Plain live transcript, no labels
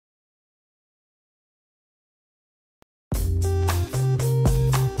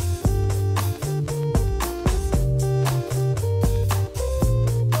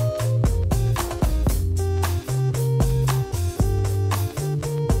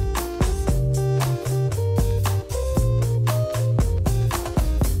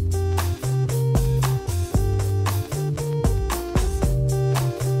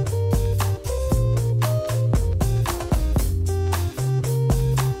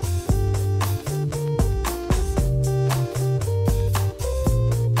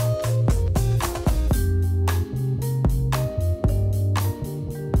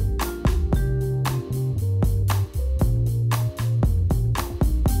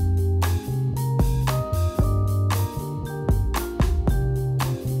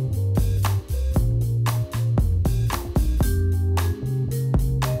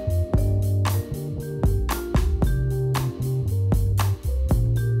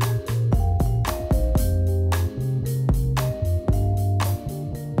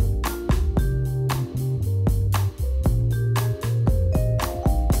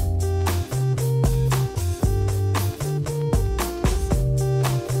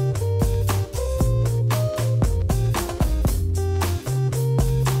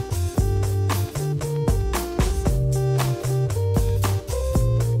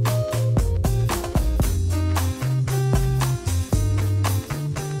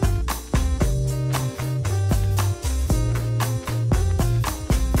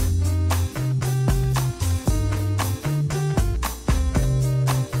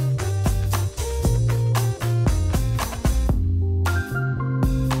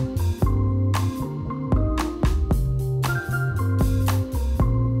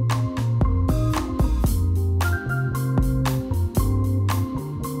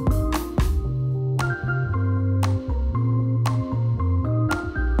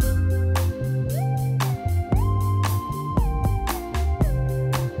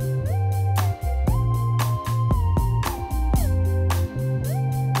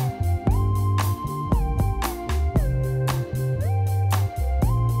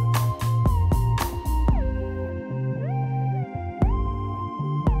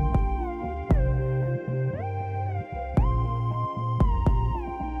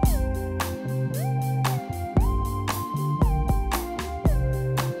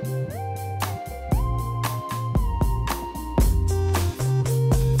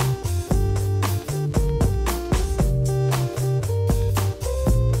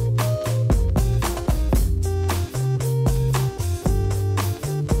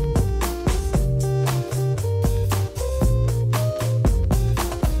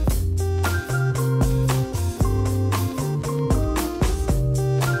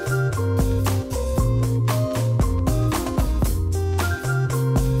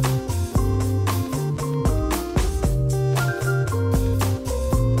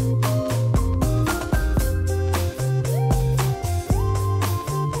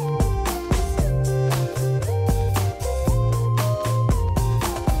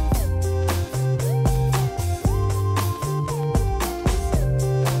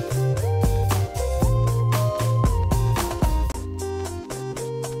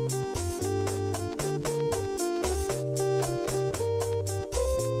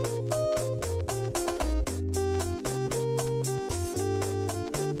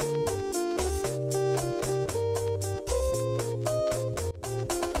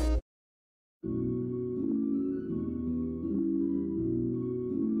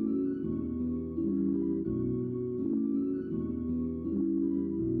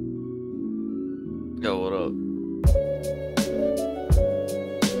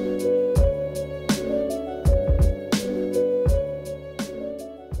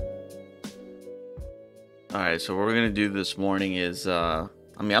All right, so what we're gonna do this morning is, I'm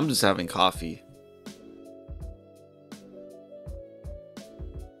just having coffee.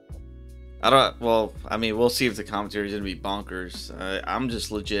 We'll see if the commentary is gonna be bonkers. I'm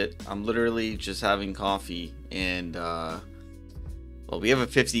just legit. I'm literally just having coffee, and we have a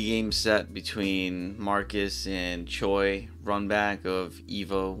 50 game set between Marcus and Choi, Runback of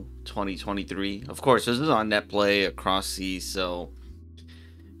Evo 2023. Of course, this is on net play across seas, so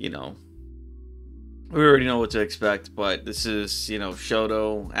you know. We already know what to expect, but this is,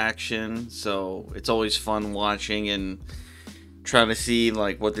 Shoto action, so it's always fun watching and trying to see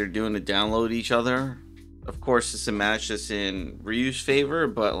like what they're doing to download each other. Of course, it's a match that's in Ryu's favor,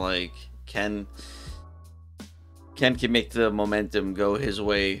 but like Ken can make the momentum go his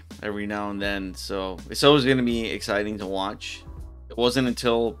way every now and then, so it's always going to be exciting to watch. It wasn't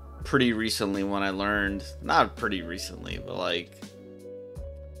until pretty recently when I learned, not pretty recently, but like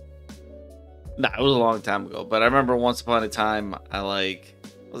it was a long time ago, but I remember once upon a time I was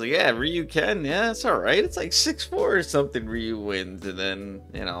like, yeah, Ryu Ken, yeah, it's all right. It's like 6-4 or something. Ryu wins, and then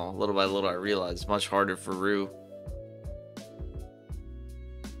little by little I realized it's much harder for Ryu.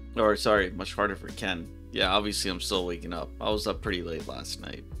 Or sorry, much harder for Ken. Yeah, obviously I'm still waking up. I was up pretty late last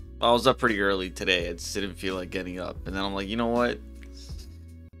night. I was up pretty early today. I just didn't feel like getting up, and then I'm like, you know what?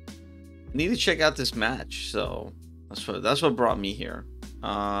 I need to check out this match. So that's what brought me here.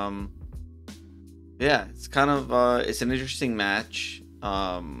 Yeah, it's kind of it's an interesting match,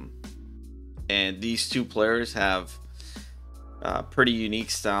 and these two players have pretty unique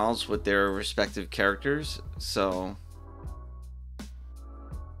styles with their respective characters. So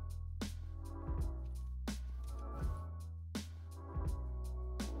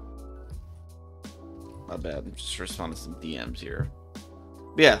my bad, I'm just responding to some DMs here.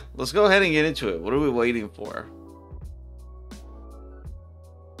 But yeah, let's go ahead and get into it. What are we waiting for?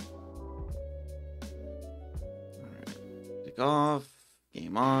 Off,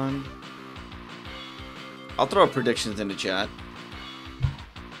 game on. I'll throw predictions in the chat.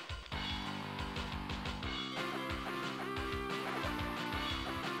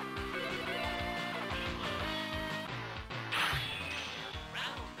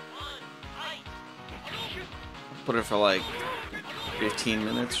 Put it for like 15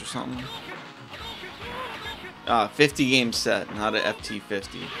 minutes or something. 50 game set, not an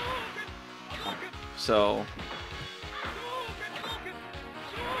FT50. So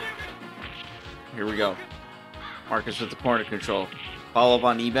here we go. Marcus with the corner control. Follow up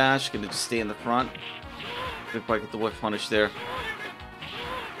on E-Bash. Gonna just stay in the front. Good play with the whiff punish there.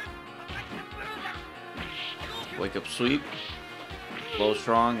 Wake up sweep. Low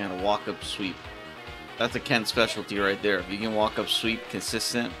strong and a walk up sweep. That's a Ken specialty right there. If you can walk up sweep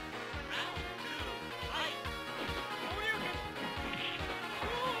consistent.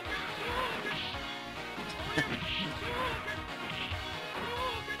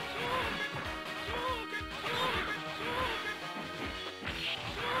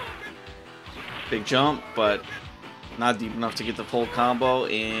 Big jump, but not deep enough to get the full combo.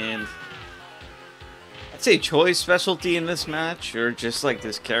 And I'd say Choi's specialty in this match, or just like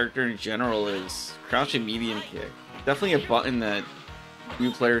this character in general, is crouching medium kick. Definitely a button that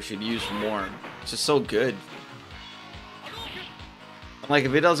new players should use more. It's just so good. Like,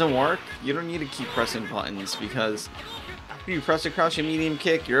 if it doesn't work, you don't need to keep pressing buttons, because after you press a crouching medium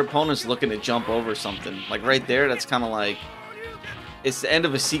kick, your opponent's looking to jump over something. Like right there, that's kind of like, it's the end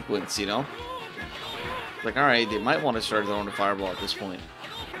of a sequence, you know? Like, alright, they might want to start throwing a fireball at this point.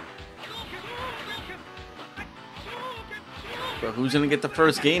 But who's going to get the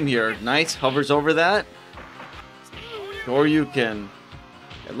first game here? Nice, hovers over that. Or you can.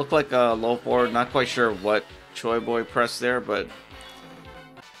 It looked like a low forward. Not quite sure what ChoiBoy pressed there, but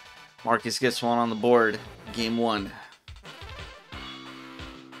Marcus gets one on the board. Game 1.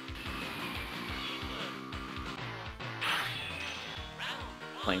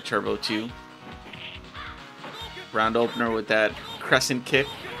 Playing Turbo 2. Round opener with that crescent kick.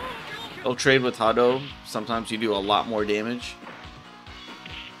 They'll trade with Hado. Sometimes you do a lot more damage.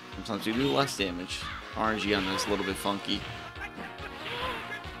 Sometimes you do less damage. RNG on this, a little bit funky.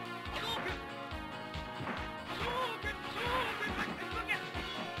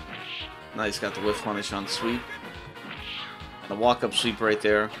 Nice, got the whiff punish on sweep. The walk-up sweep right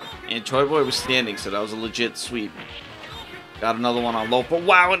there. And ChoiBoy was standing, so that was a legit sweep. Got another one on low. But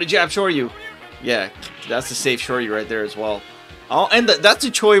wow, and a jab Shoryu. Yeah, that's a safe Shoryu right there as well. Oh, and that's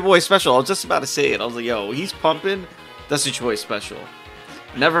a ChoiBoy special. I was just about to say it. I was like, yo, he's pumping. That's a Choi special.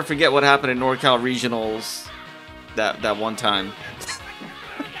 Never forget what happened in NorCal Regionals that one time.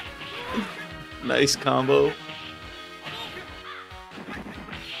 Nice combo.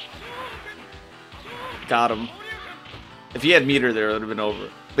 Got him. If he had meter there, it would have been over.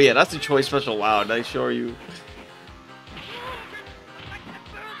 But yeah, that's a Choi special. Wow, nice Shoryu.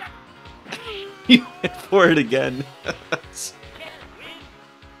 You went for it again.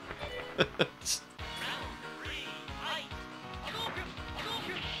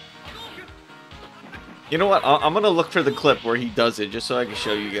 You know what? I'm gonna look for the clip where he does it just so I can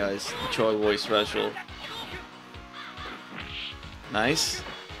show you guys the ChoiBoy special. Nice.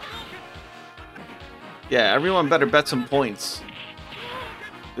 Yeah, everyone better bet some points.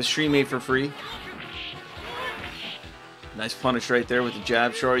 The stream made for free. Nice punish right there with the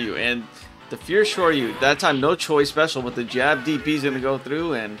jab Shoryu. And the fierce Shoryu, that time no Choi special, but the jab DP's gonna go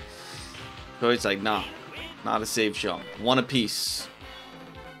through, and Choi's like, nah, not a safe jump. One apiece.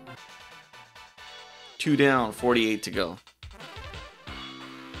 2 down, 48 to go.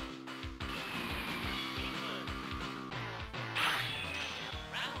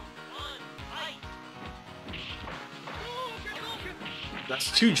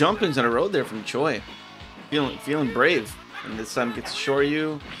 That's 2 jump-ins in a row there from Choi. Feeling brave. And this time gets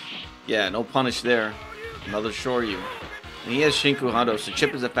Shoryu. Yeah, no punish there. Another Shoryu. And he has Shinku Hado, so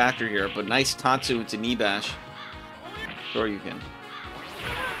chip is a factor here. But nice Tatsu into knee bash. Shoryuken.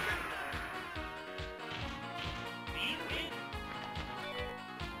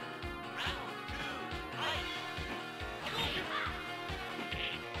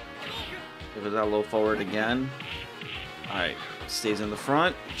 Give it that low forward again. Alright. Stays in the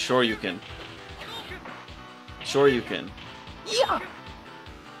front. Shoryuken. Shoryuken. Yeah!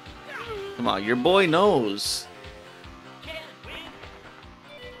 Come on, your boy knows.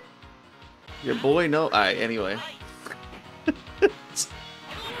 Your boy knows. Alright, anyway.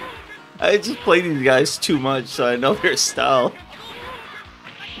 I just play these guys too much, so I know their style.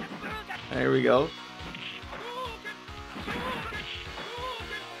 There we go.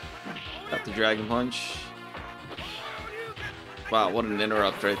 Got the Dragon Punch. Wow, what an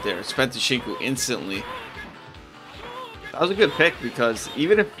interrupt right there. Spent the Shinku instantly. That was a good pick because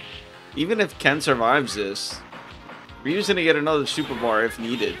even if Ken survives this, Ryu's gonna get another super bar if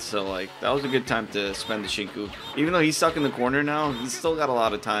needed. So like that was a good time to spend the Shinku. Even though he's stuck in the corner now, he's still got a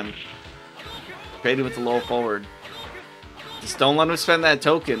lot of time. Traded with the low forward. Just don't let him spend that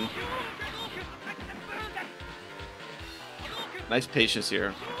token. Nice patience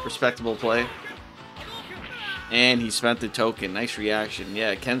here. Respectable play. And he spent the token. Nice reaction.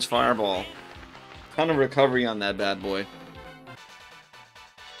 Yeah, Ken's fireball. Ton of recovery on that bad boy.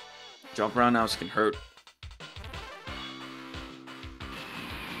 Jump around now can hurt.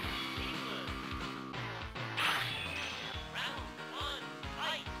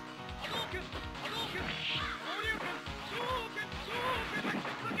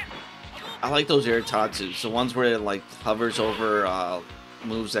 I like those air tatsus. The ones where it like hovers over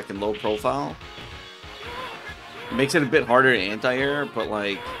moves that can low profile. It makes it a bit harder to anti-air, but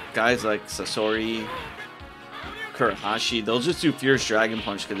like guys like Sasori, Kurahashi, they'll just do Fierce Dragon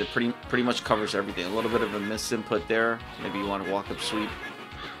Punch because it pretty much covers everything. A little bit of a misinput there. Maybe you want to walk up sweep.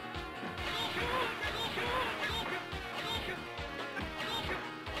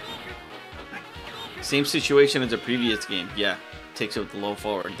 Same situation as the previous game. Yeah, takes it with the low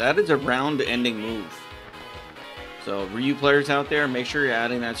forward. That is a round-ending move. So Ryu players out there, make sure you're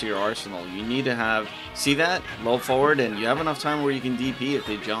adding that to your arsenal. You need to have, see that? Low forward, and you have enough time where you can DP if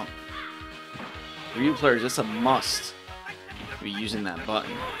they jump. Ryu players, it's a must to be using that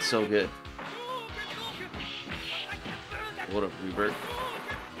button. It's so good. What a revert.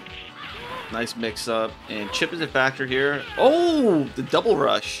 Nice mix up. And chip is a factor here. Oh, the double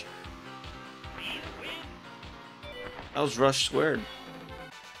rush. That was rush squared.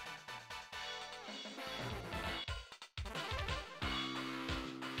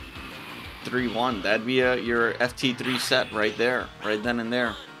 (3-1). That'd be your FT3 set right there, right then and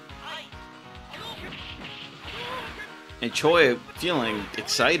there. And Choi feeling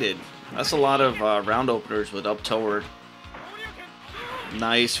excited. That's a lot of round openers with up toward.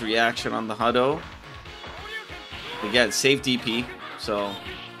 Nice reaction on the Hado. Again, safe DP. So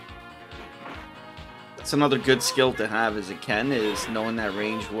that's another good skill to have as a Ken, is knowing that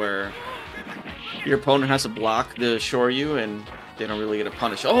range where your opponent has to block the Shoryu and they don't really get a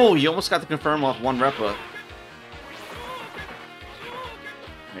punish. Oh, you almost got the confirm off one repa.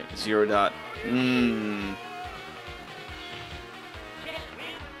 Right, 0 dot.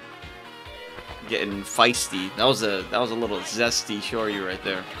 Getting feisty. That was a little zesty Shoryu right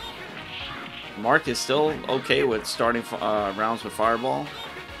there. Mark is still okay with starting rounds with fireball.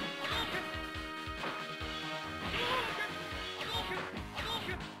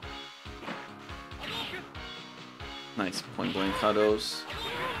 Nice point blank Hados.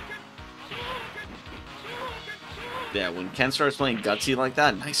 Yeah, when Ken starts playing gutsy like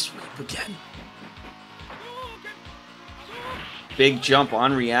that, nice sweep again. Big jump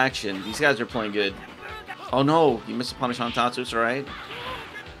on reaction. These guys are playing good. Oh no, he missed a punish on Tatsu. It's alright.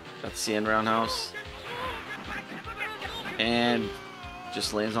 Got the CN roundhouse. And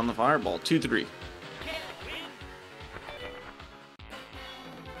just lands on the fireball. 2-3.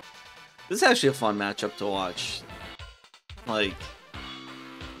 This is actually a fun matchup to watch. Like,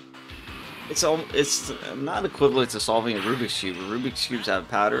 it's not equivalent to solving a Rubik's Cube. Rubik's Cubes have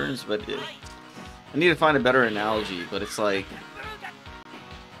patterns, but I need to find a better analogy. But it's like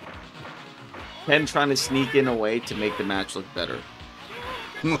Ken trying to sneak in a way to make the match look better.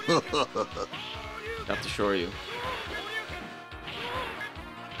 Got to show you.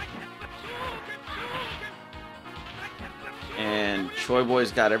 And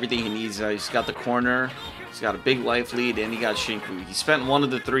ChoiBoy's got everything he needs. He's got the corner. He's got a big life lead, and he got Shinku. He spent one of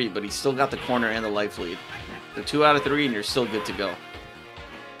the 3, but he still got the corner and the life lead. So 2 out of 3, and you're still good to go.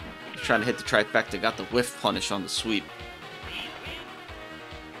 He's trying to hit the trifecta. Got the whiff punish on the sweep.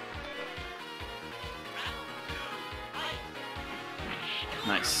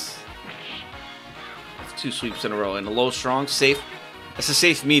 Nice. That's 2 sweeps in a row. And a low strong. Safe. That's a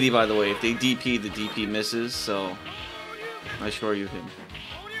safe meaty, by the way. If they DP, the DP misses, so nice sure you him.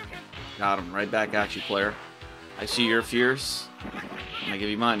 Got him. Right back at you, player. I see your fears. I'm gonna give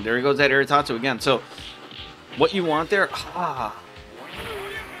you mine. There he goes, that Aritatsu again. So, what you want there...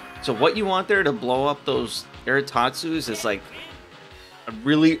 So, what you want there to blow up those Aritatsus is like a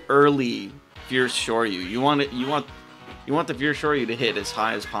really early Fierce Shoryu. You want the Fierce Shoryu to hit as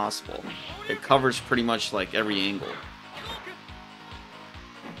high as possible. It covers pretty much like every angle.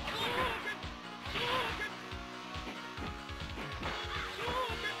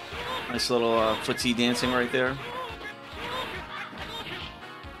 Nice little footsie dancing right there.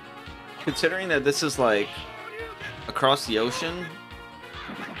 Considering that this is like across the ocean,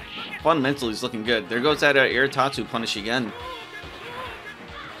 fundamentally he's looking good. There goes that Aritatsu punish again.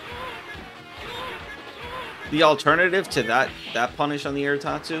 The alternative to that punish on the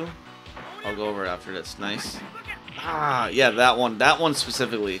Aritatsu, I'll go over it after this. Nice. Yeah, that one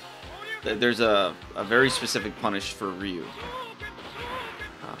specifically. There's a very specific punish for Ryu,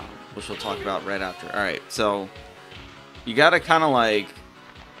 which we'll talk about right after. Alright, so you gotta kind of like,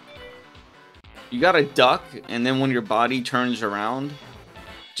 you gotta duck, and then when your body turns around,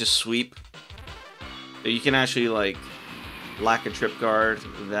 just sweep. So you can actually like lack a trip guard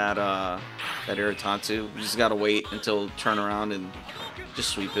that Aritatsu. You just gotta wait until turn around and just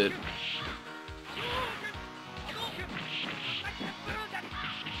sweep it.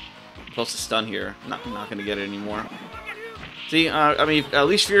 Close to stun here. Not gonna get it anymore. See, I mean, at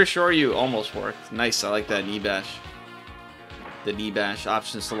least Fierce Shoryu almost worked. Nice, I like that knee bash. The knee bash,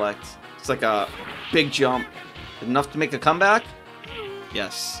 option select. It's like a big jump. Enough to make a comeback?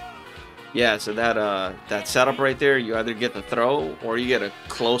 Yes. Yeah, so that setup right there, you either get the throw or you get a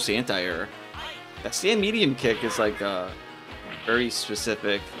close anti-air. That stand medium kick is like a very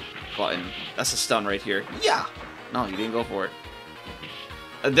specific button. That's a stun right here. Yeah! No, you didn't go for it.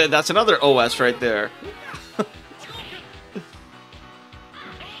 That's another OS right there.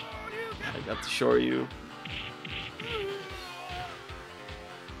 Got to Shoryu.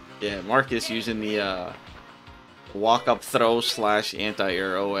 Yeah, Marcus using the walk-up throw /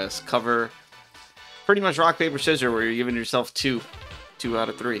 anti-air OS cover. Pretty much rock, paper, scissors, where you're giving yourself 2 out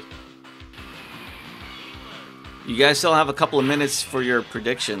of 3. You guys still have a couple of minutes for your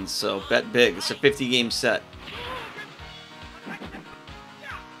predictions, so bet big. It's a 50-game set.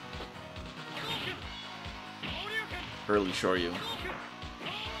 Early Shoryu.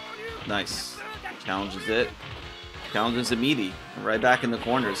 Nice. Challenges it. Challenges the meaty. Right back in the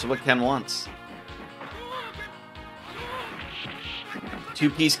corner. So what Ken wants.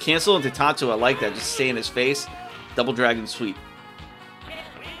 2-piece cancel into Tatsu. I like that. Just stay in his face. Double dragon sweep.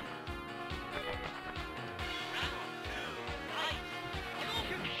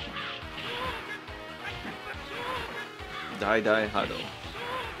 Die Hado.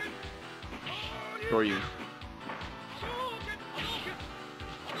 Shoryu.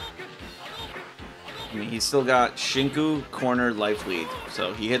 I mean, he's still got Shinku, corner, life lead.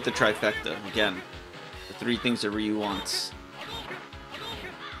 So he hit the trifecta. Again, the 3 things that Ryu wants.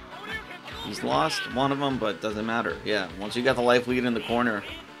 He's lost one of them, but doesn't matter. Yeah, once you got the life lead in the corner,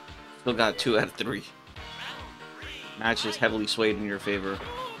 still got 2 out of 3. Match is heavily swayed in your favor.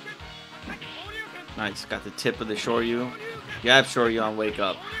 Nice, got the tip of the Shoryu. You have Shoryu on wake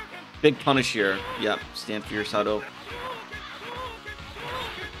up. Big punish here. Yep, stand Fierce Hado.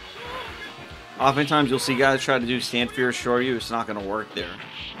 Oftentimes you'll see guys try to do stand Fierce Shoryu. It's not going to work there.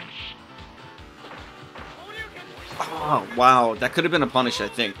 Oh, wow. That could have been a punish, I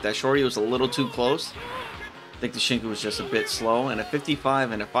think. That shorty was a little too close. I think the Shinku was just a bit slow. And a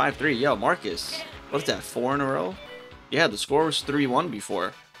 55 and a 5-3. Yo, Marcus. What's that, 4 in a row? Yeah, the score was 3-1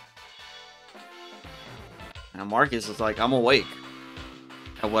 before. Now Marcus is like, I'm awake.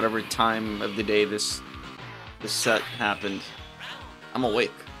 At whatever time of the day this set happened. I'm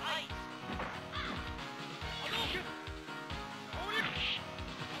awake.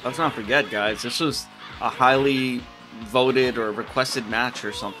 Let's not forget, guys, this was a highly voted or requested match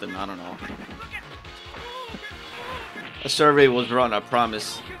or something. I don't know. A survey was run, I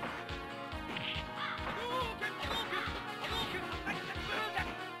promise.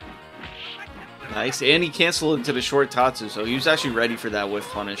 Nice, and he canceled into the short Tatsu, so he was actually ready for that whiff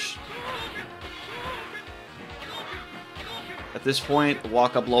punish. At this point,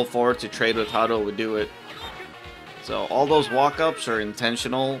 walk up low forward to trade with Hado would do it. So all those walk-ups are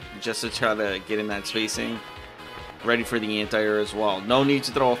intentional, just to try to get in that spacing. Ready for the anti-air as well. No need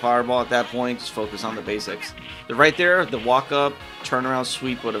to throw a fireball at that point, just focus on the basics. The right there, the walk-up, turnaround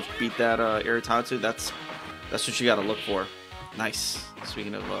sweep would have beat that air Tatsu. That's what you gotta look for. Nice.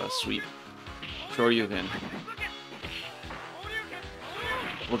 Speaking of sweep. Shoryuken.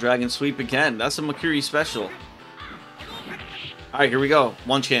 Double Dragon sweep again. That's a Makiri special. Alright, here we go.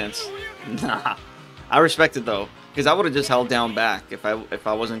 One chance. Nah. I respect it though. Because I would have just held down back if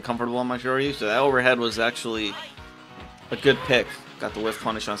I wasn't comfortable on my Shoryu. So that overhead was actually a good pick. Got the whiff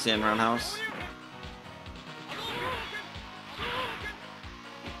punish on Stand Roundhouse.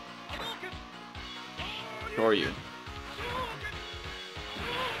 Shoryu.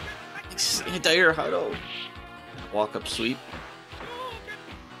 Anti-air Hado. Walk up sweep.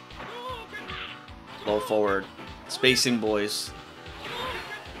 Low forward. Spacing, boys.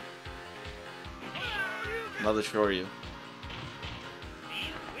 Another Shoryu.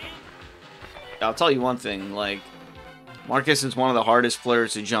 I'll tell you one thing, like, Marcus is one of the hardest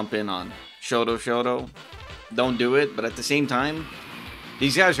players to jump in on. Shoto. Don't do it, but at the same time,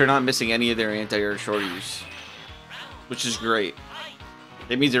 these guys are not missing any of their anti-air Shoryus. Which is great.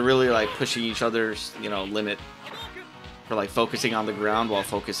 It means they're really, like, pushing each other's, you know, limit. For, like, focusing on the ground while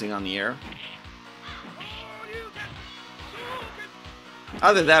focusing on the air.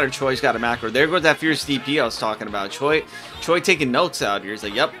 Either that or Choi's got a macro. There goes that fierce DP I was talking about. Choi taking notes out here. He's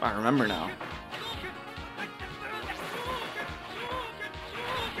like, yep, I remember now.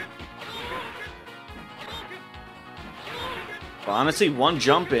 But honestly, one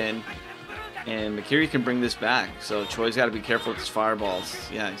jump in, and Makiri can bring this back. So Choi's got to be careful with his fireballs.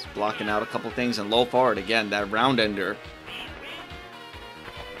 Yeah, he's blocking out a couple things. And low forward, again, that round ender.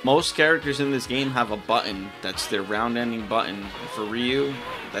 Most characters in this game have a button that's their round ending button. For Ryu,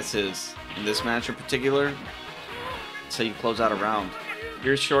 that's his. In this match in particular, that's how you close out a round.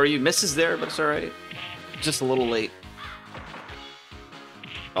 Here's Shoryu. Misses there, but it's alright. Just a little late.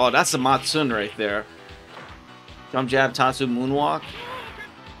 Oh, that's a Matsun right there. Jump jab, Tatsu, moonwalk.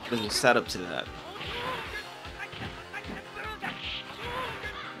 There's a setup to that.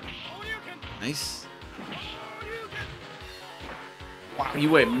 Nice. Wow,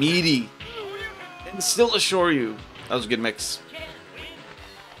 you went meaty. And still a Shoryu. That was a good mix.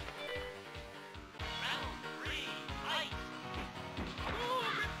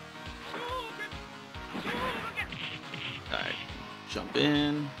 Alright. Jump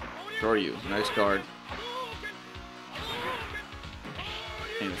in. Shoryu. Nice guard.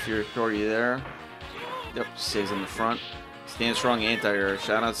 And if you're Shoryu there. Yep, stays in the front. Stand strong anti-air.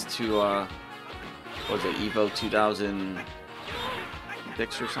 Shoutouts to what was it, Evo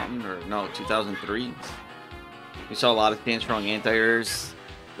 2006 or something, or no, 2003. We saw a lot of stand strong anti-airs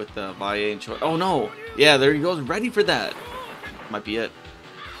with the Baye and Choi. Oh no, yeah, there he goes, ready for that. Might be it.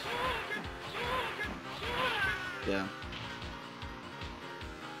 Yeah,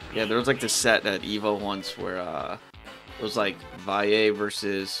 there was like this set at Evo once where it was like Baye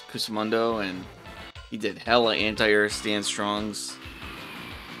versus Kusumundo, and he did hella anti-air stand strongs.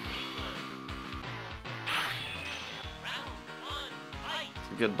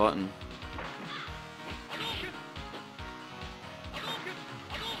 Good button.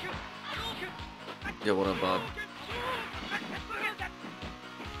 Yeah, what up, bud?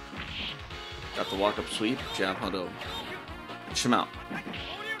 Got the walk-up sweep, jab Hado. Push him out.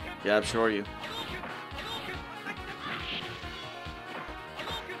 Jab Shoryu.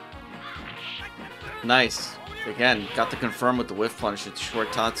 Nice. Again, got to confirm with the whiff punch. It's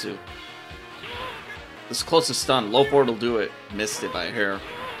short Tatsu. This is close to stun. Low forward will do it. Missed it by a hair.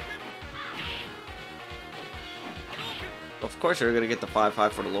 Of course you're going to get the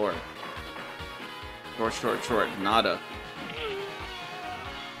 5-5 for the lore. Short. Nada.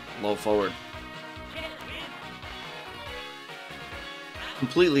 Low forward.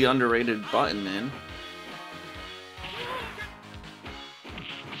 Completely underrated button, man.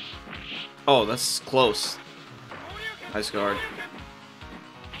 Oh, that's close. Nice guard.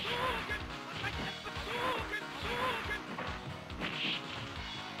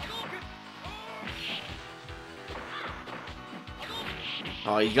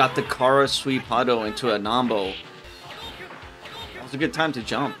 Oh, you got the Kara sweep Hado into a Nambo. That was a good time to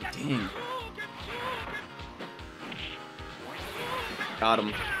jump. Dang. Got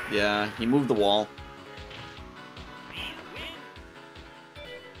him. Yeah, he moved the wall.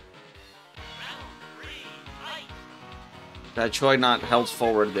 That Choi not held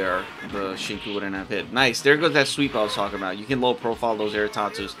forward there, the Shinku wouldn't have hit. Nice. There goes that sweep I was talking about. You can low profile those air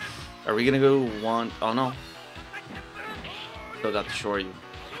tatsus. Are we going to go one? Oh, no. Still got the Shoryu.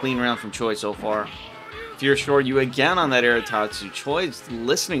 Clean round from Choi so far. If you're Shoryu again on that air tatsu, Choi's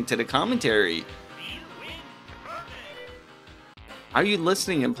listening to the commentary. How are you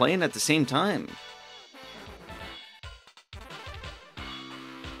listening and playing at the same time?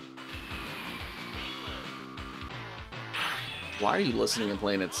 Why are you listening and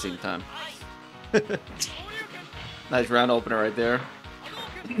playing at the same time? Nice round opener right there.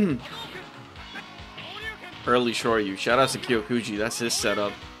 Early Shoryu. Shout out to Kyokuji. That's his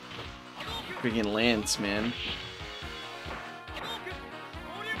setup. Freaking Lance, man.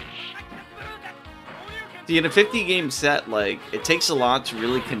 See, in a 50-game set, like, it takes a lot to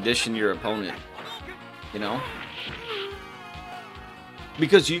really condition your opponent. You know?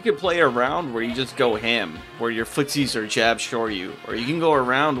 Because you can play a round where you just go ham, where your footsies are jab Shoryu. Or you can go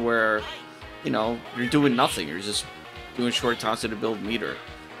around where, you know, you're doing nothing. You're just doing short tosses to build meter.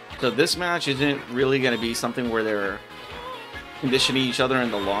 So this match isn't really going to be something where they're conditioning each other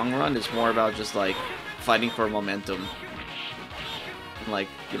in the long run. It's more about just, like, fighting for momentum. And, like,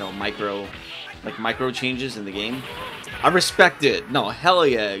 you know, micro changes in the game. I respect it. No, hell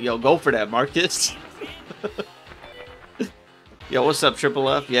yeah. Yo, go for that, Marcus. Yo, what's up, Triple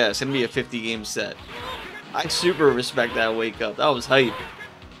F? Yeah, it's gonna be a 50-game set. I super respect that wake up. That was hype.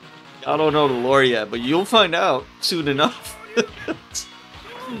 I don't know the lore yet, but you'll find out soon enough.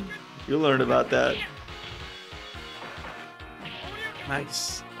 You'll learn about that.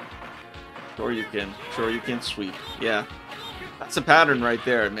 Nice. Sure you can sweep. Yeah. That's a pattern right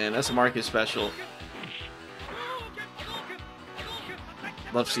there, man. That's a Marcus special.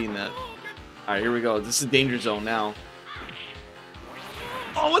 Love seeing that. Alright, here we go. This is danger zone now.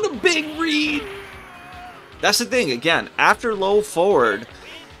 Oh, what a big read! That's the thing, again, after low forward,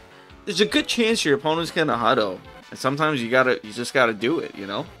 there's a good chance your opponent's gonna Hado. And sometimes you just gotta do it, you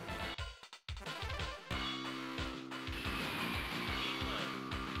know?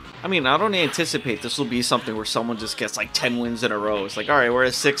 I mean, I don't anticipate this will be something where someone just gets like 10 wins in a row. It's like, alright, we're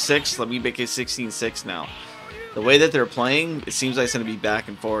at 6-6, let me make it 16-6 now. The way that they're playing, it seems like it's gonna be back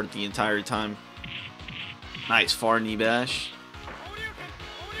and forward the entire time. Nice, far knee bash.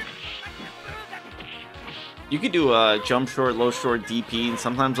 You could do a jump short, low short DP, and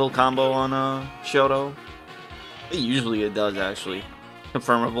sometimes they'll combo on Shoto. Usually it does, actually.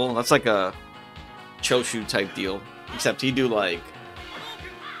 Confirmable. That's like a Choshu type deal. Except he do like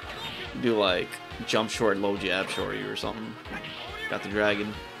jump short, low jab shorty or something. Got the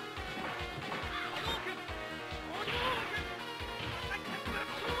dragon.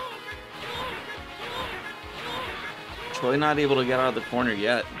 Choi not able to get out of the corner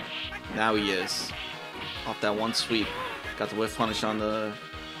yet. Now he is. Off that one sweep. Got the whiff punish on the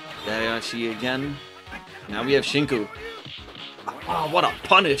Dayashi again. Now we have Shinku. Oh, what a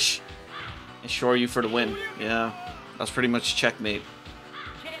punish! And Shoryu for the win. Yeah, that's pretty much checkmate.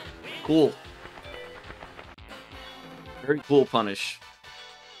 Cool. Very cool punish.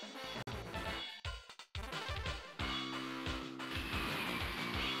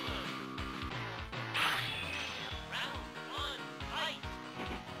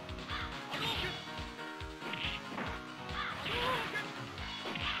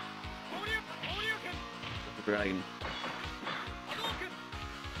 Dragon.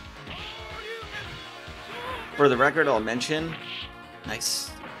 For the record, I'll mention.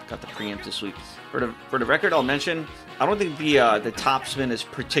 Nice, got the preemptive sweeps. For the record, I'll mention. I don't think the top spin is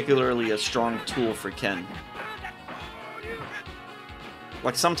particularly a strong tool for Ken.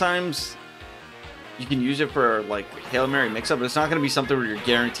 Like sometimes you can use it for like Hail Mary mix-up, but it's not going to be something where you're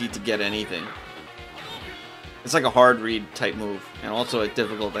guaranteed to get anything. It's like a hard read type move, and also a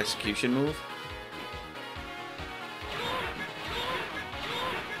difficult execution move.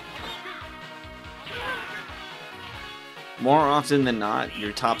 More often than not,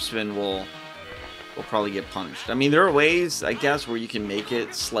 your top spin will probably get punished. I mean, there are ways, I guess, where you can make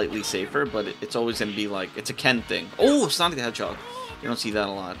it slightly safer, but it's always going to be like, it's a Ken thing. Oh, Sonic the Hedgehog. You don't see that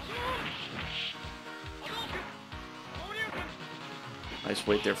a lot. Nice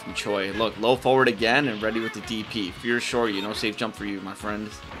weight there from Choi. Look, low forward again and ready with the DP. Fear short, no safe jump for you, my friend.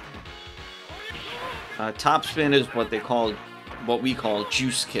 Top spin is what we call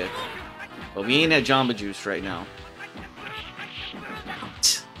juice kick. But we ain't at Jamba Juice right now.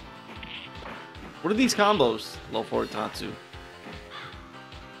 What are these combos? Low forward Tatsu.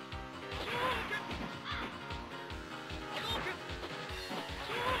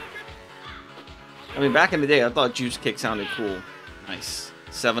 I mean, back in the day, I thought juice kick sounded cool. Nice.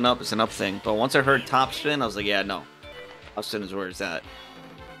 7-up is an up thing. But once I heard top spin, I was like, yeah, no. Top spin is where it's at.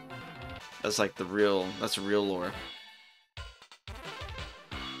 That's like the real lore.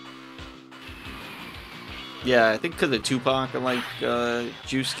 Yeah, I think because of Tupac, I like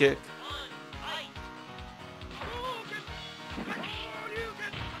juice kick.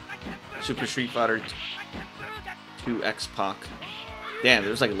 Super Street Fighter 2 X-Pac. Damn,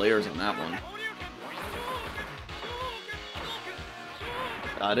 there's like layers on that one.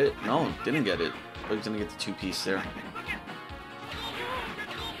 Got it? No, didn't get it. I was gonna get the 2-piece there.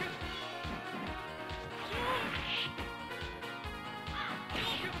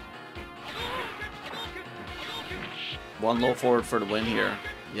 One low forward for the win here.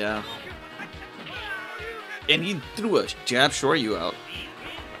 Yeah. And he threw a jab Shoryu out.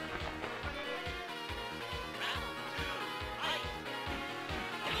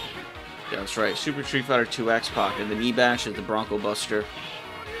 Yeah, that's right. Super Street Fighter 2 X-Pac. And the knee bash is the Bronco Buster.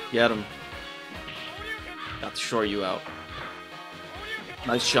 Get him. Got the Shoryu out.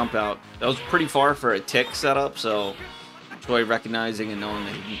 Nice jump out. That was pretty far for a tick setup, so Choi recognizing and knowing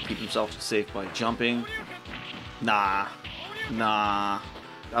that he can keep himself safe by jumping. Nah. That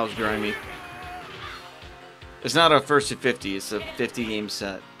was grimy. It's not a first to 50, it's a 50 game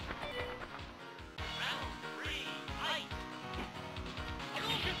set.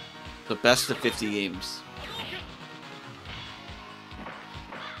 The best of 50 games.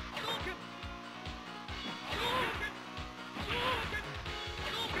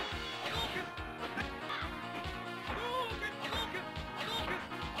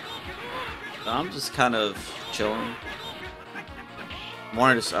 I'm just kind of chilling. I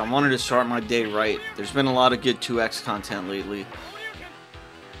wanted to start my day right. There's been a lot of good 2X content lately.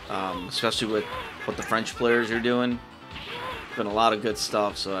 Especially with what the French players are doing. Been a lot of good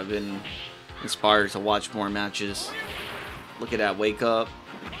stuff, so I've been inspired to watch more matches. Look at that, wake up.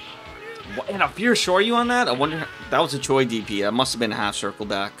 And a Fear Shoryu on that? I wonder, that was a Choi DP. That must have been a half circle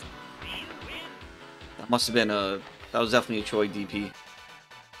back. That must have been that was definitely a Choi DP.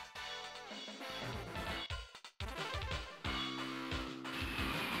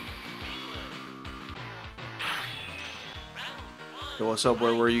 So what's up?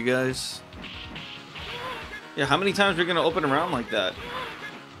 Where were you guys? Yeah, how many times are we gonna open around like that?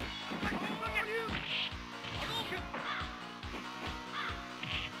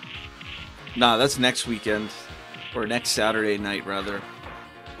 Nah, that's next weekend. Or next Saturday night, rather.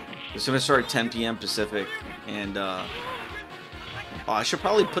 It's gonna start at 10 p.m. Pacific. And, oh, I should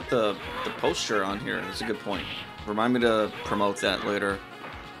probably put the poster on here. That's a good point. Remind me to promote that later.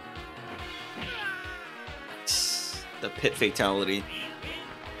 The pit fatality.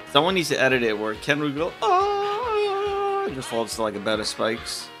 Someone needs to edit it where Ken would go, oh, and just falls to like a bed of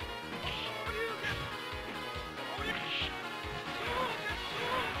spikes.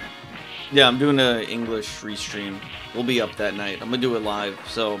 Yeah, I'm doing an English restream. We'll be up that night. I'm gonna do it live.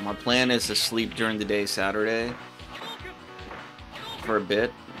 So my plan is to sleep during the day Saturday for a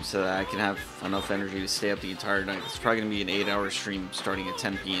bit so that I can have enough energy to stay up the entire night. It's probably gonna be an 8-hour stream starting at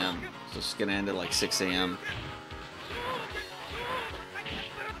 10 p.m. So it's gonna end at like 6 a.m.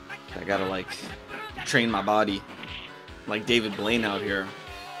 I gotta like train my body like David Blaine out here.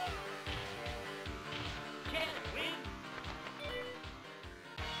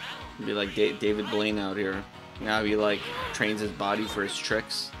 Be like David Blaine out here. Now he like trains his body for his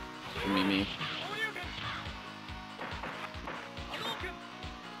tricks. Me.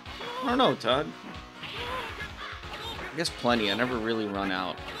 I don't know, Todd. I guess plenty. I never really run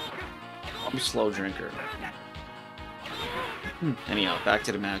out. I'm a slow drinker. Anyhow, back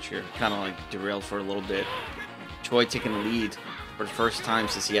to the match here. Kind of like derailed for a little bit. Choi taking the lead for the first time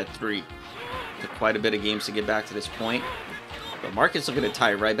since he had 3. Took quite a bit of games to get back to this point. But Marcus looking to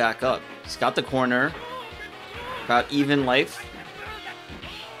tie right back up. He's got the corner. Got even life.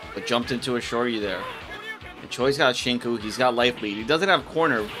 But jumped into a Shoryu there. And Choi's got Shinku. He's got life lead. He doesn't have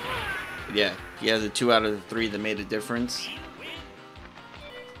corner. But yeah, he has a 2 out of the 3 that made a difference.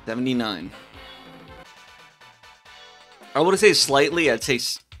 79. I would say slightly. I'd say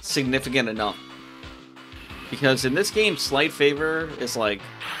significant enough. Because in this game, slight favor is like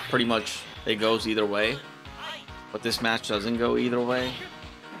pretty much it goes either way. But this match doesn't go either way.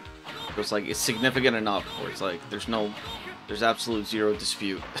 It's like it's significant enough where it's like there's absolute zero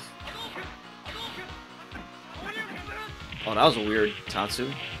dispute. Oh, that was a weird Tatsu.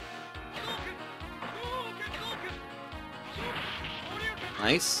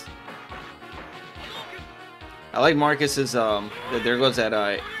 Nice. I like Marcus's there goes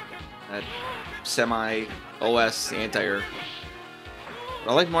that semi OS anti-air.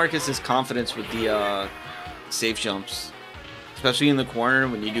 I like Marcus's confidence with the safe jumps, especially in the corner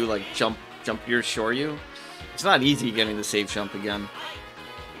when you do like jump here Shoryu. It's not easy getting the safe jump again.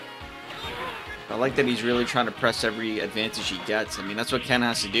 I like that he's really trying to press every advantage he gets. I mean, that's what Ken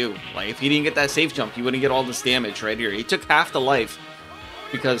has to do. Like, if he didn't get that safe jump, he wouldn't get all this damage right here. He took half the life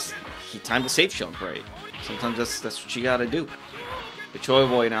because he timed the safe jump right. Sometimes that's what you gotta do. The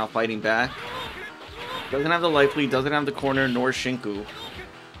ChoiBoy now fighting back. Doesn't have the life lead, doesn't have the corner, nor Shinku.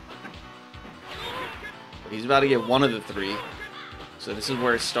 But he's about to get one of the three. So this is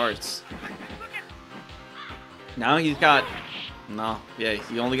where it starts. Now he's got... No, yeah,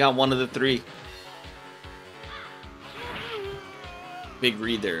 he only got one of the three. Big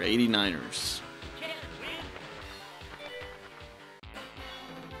read there, 89ers.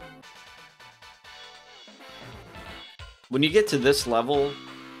 When you get to this level,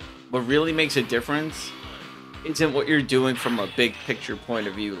 what really makes a difference isn't what you're doing from a big picture point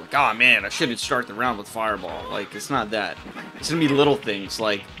of view. Like, oh man, I shouldn't start the round with Fireball. Like, it's not that. It's gonna be little things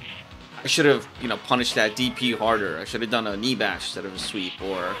like, I should have, you know, punished that DP harder. I should have done a knee bash instead of a sweep,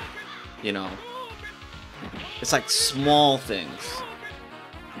 or, you know, it's like small things.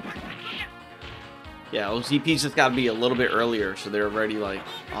 Yeah, those DPs just gotta be a little bit earlier so they're already like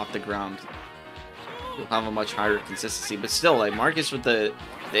off the ground. You'll have a much higher consistency, but still, like Marcus with the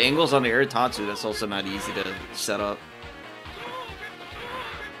angles on the air Tatsu, that's also not easy to set up.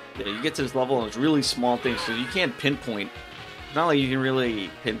 Yeah, you get to this level and it's really small things, so you can't pinpoint. It's not like you can really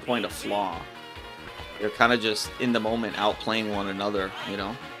pinpoint a flaw. They're kind of just in the moment outplaying one another, you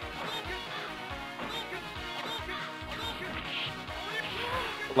know?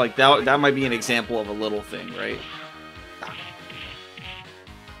 Like that might be an example of a little thing, right?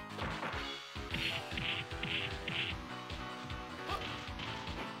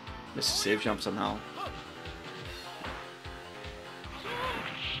 Missed a safe jump somehow.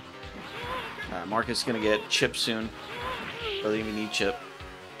 Marcus is gonna get chip soon. Doesn't even need chip.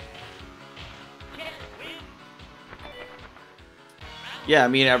 Yeah, I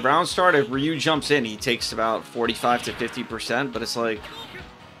mean at round start, if Ryu jumps in, he takes about 45 to 50%, but it's like,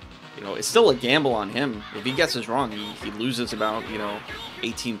 you know, it's still a gamble on him. If he gets this wrong, he loses about, you know,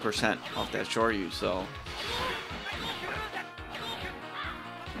 18% off that Shoryu, so.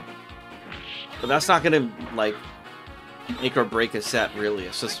 But that's not gonna, like, make or break a set, really.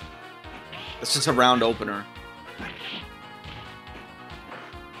 It's just a round opener.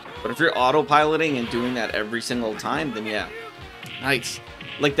 But if you're autopiloting and doing that every single time, then yeah. Nice.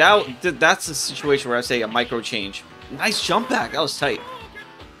 Like, that's the situation where I say a micro change. Nice jump back. That was tight.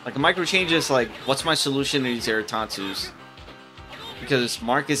 Like, a micro change is like, what's my solution to these air Tatsus? Because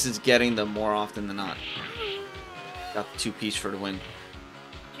Marcus is getting them more often than not. Got the 2-piece for the win.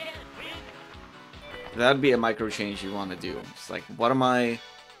 That'd be a micro change you want to do. It's like, what's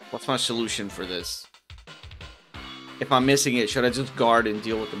my solution for this? If I'm missing it, should I just guard and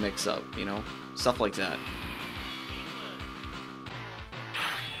deal with the mix-up, you know? Stuff like that.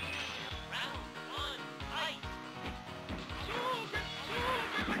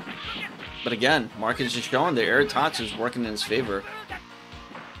 But again, Marcus is showing the air Tatsu is working in his favor.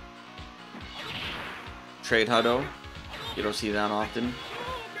 Trade Hudo. You don't see that often.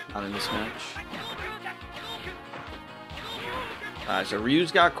 Not in this match. So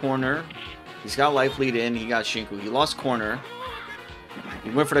Ryu's got corner. He's got life lead in. He got Shinku. He lost corner. He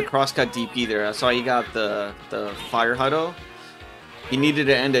went for the crosscut DP there. I saw he got the fire Hudo. He needed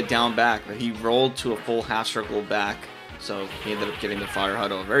to end it down back, but he rolled to a full half circle back. So he ended up getting the fire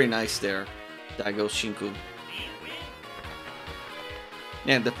Hudo. Very nice there. That goes Shinku.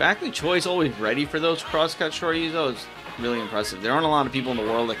 And the fact that Choi's always ready for those crosscut Shoryus though is really impressive. There aren't a lot of people in the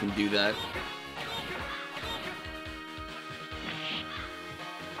world that can do that.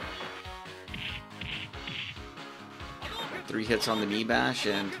 Three hits on the knee bash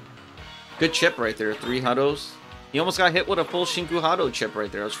and good chip right there. 3 Hudos. He almost got hit with a full Shinku Hudo chip right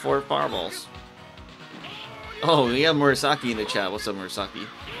there. That was 4 fireballs. Oh, we have Murasaki in the chat. What's up, Murasaki?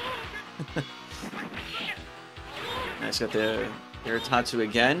 Nice, got the air Tatsu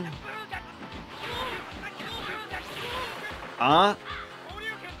again.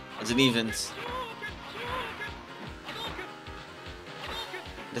 It's an evens.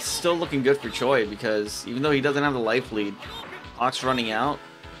 It's still looking good for Choi because even though he doesn't have the life lead, clock's running out.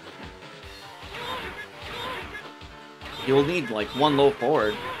 He'll need like one low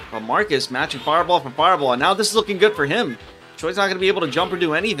forward. But Marcus matching fireball for fireball, and now this is looking good for him. Choi's not going to be able to jump or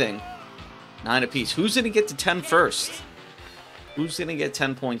do anything. 9 apiece. Who's going to get to 10 first? Who's going to get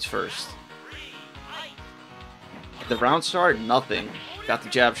 10 points first? At the round start, nothing. Got the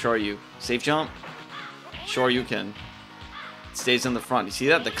jab, Shoryu. Safe jump? Shoryuken. Stays in the front. You see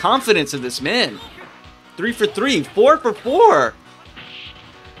that? The confidence of this man. 3 for 3. 4 for 4.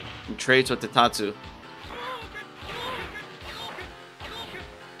 And trades with the Tatsu.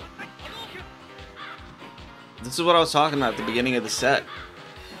 This is what I was talking about at the beginning of the set.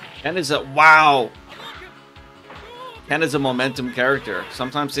 Ken is a... Wow! Ken is a momentum character.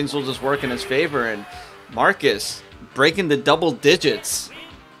 Sometimes things will just work in his favor. And Marcus, breaking the double digits,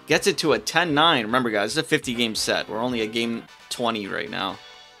 gets it to a 10-9. Remember, guys, it's a 50-game set. We're only at game 20 right now.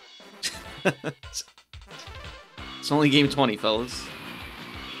 It's only game 20, fellas.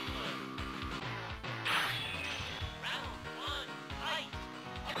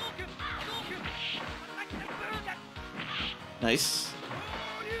 Nice.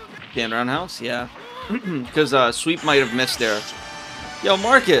 Dan roundhouse? Yeah. Because Sweep might have missed there. Yo,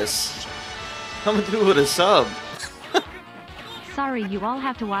 Marcus! Coming through with a sub. Sorry, you all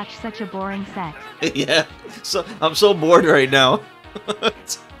have to watch such a boring set. Yeah. So I'm so bored right now.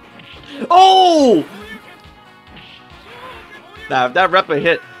 Oh! Nah, if that rep had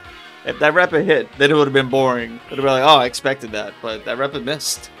hit, then it would have been boring. It would have been like, oh, I expected that. But that rep had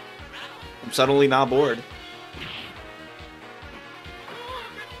missed. I'm suddenly not bored.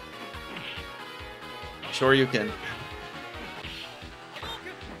 Sure you can.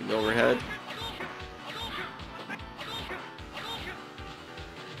 The overhead.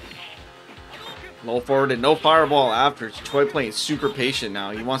 Low forward and no fireball after. Choi playing super patient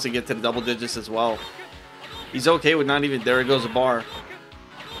now. He wants to get to the double digits as well. He's okay with not even... There goes a bar.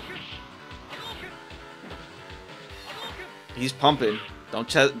 He's pumping.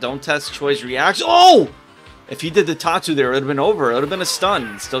 Don't test Choi's reaction. Oh! If he did the Tatsu there, it would have been over. It would have been a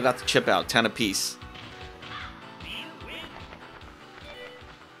stun. Still got the chip out. 10 apiece.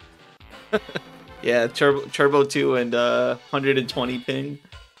 Yeah, Turbo 2 and 120 ping.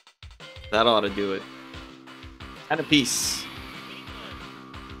 That ought to do it. 10 apiece.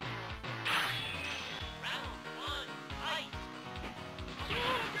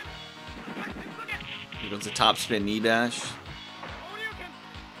 Here goes the top spin knee bash.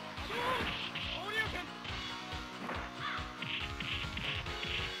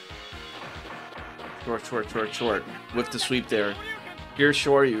 Short. With the sweep there. Here's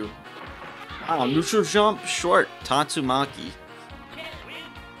Shoryu. Wow, neutral jump, short, Tatsumaki.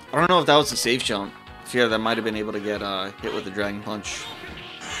 I don't know if that was a safe jump. I fear that might have been able to get hit with the Dragon Punch.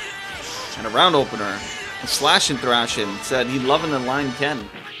 And a round opener. A slash and thrashing. Said he loving the line Ken.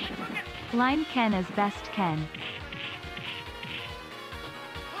 Line Ken is best Ken.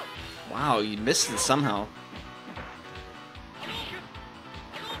 Wow, you missed it somehow.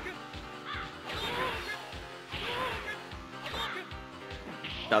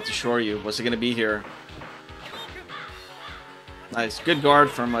 About to Shoryu. What's it going to be here? Nice. Good guard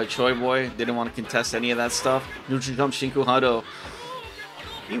from ChoiBoy. Didn't want to contest any of that stuff. Neutral jump Shinku Hado.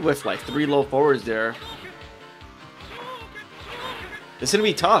 He whiffed like 3 low forwards there. It's going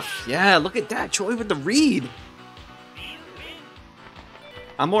to be tough. Yeah, look at that. Choi with the read.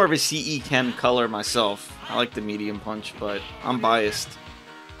 I'm more of a CE Ken color myself. I like the medium punch, but I'm biased.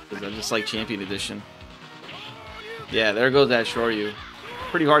 Because I just like Champion Edition. Yeah, there goes that Shoryu.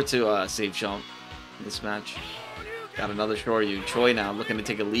 Pretty hard to save jump in this match. Got another Shoryu. Choi now looking to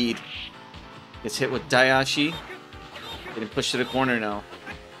take a lead. Gets hit with Dayashi. Getting pushed to the corner now.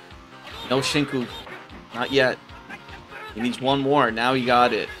 No Shinku. Not yet. He needs one more. Now he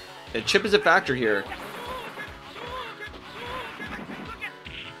got it. The chip is a factor here.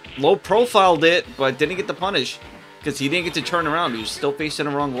 Low profiled it, but didn't get the punish. Because he didn't get to turn around. He was still facing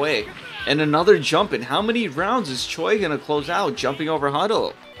the wrong way. And another jump. And how many rounds is Choi going to close out jumping over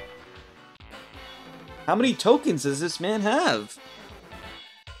Hado? How many tokens does this man have?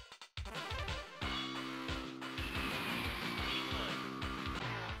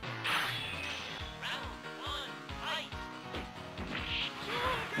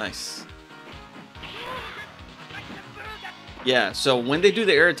 Nice. Yeah, so when they do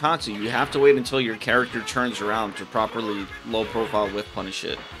the Aritatsu, you have to wait until your character turns around to properly low profile whiff punish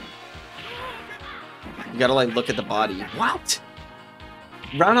it. You gotta like look at the body. What?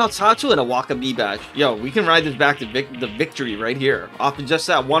 Roundhouse Tatsu and a walk-up knee bash. Yo, we can ride this back to the victory right here. Off of just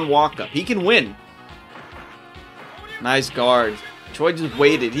that one walk-up. He can win. Nice guard. Choi just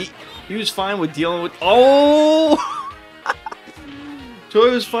waited. He was fine with dealing with... Oh!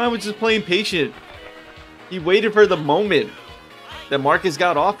 Choi was fine with just playing patient. He waited for the moment that Marcus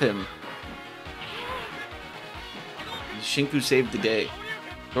got off him. Shinku saved the day.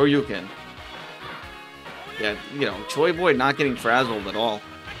 Shoryuken. Yeah, you know, ChoiBoy not getting frazzled at all.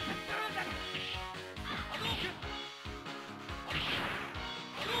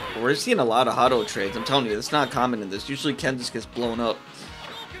 We're seeing a lot of Hado trades. I'm telling you, it's not common in this. Usually Ken just gets blown up.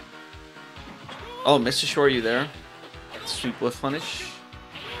 Oh, Mr. Shoryu there. Sweep with punish.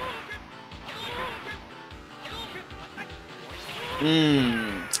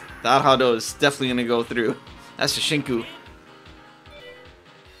 That Hado is definitely going to go through. That's the Shinku.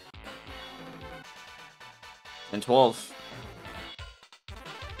 And 12.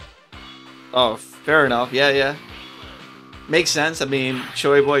 Oh, fair enough. Yeah. Makes sense. I mean,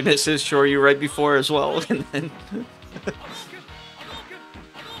 ChoiBoy misses Shoryu right before as well. And then...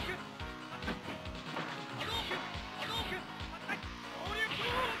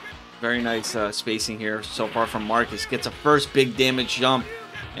 Very nice spacing here so far from Marcus. Gets a first big damage jump.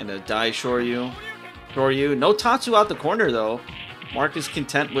 And a die Shoryu. No Tatsu out the corner, though. Marcus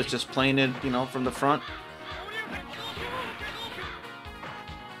content with just playing it, you know, from the front.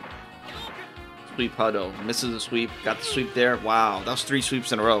 Sweep Hado. Misses the sweep. Got the sweep there. Wow, that was 3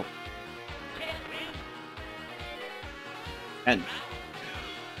 sweeps in a row. And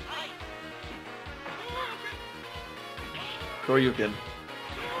Shoryuken.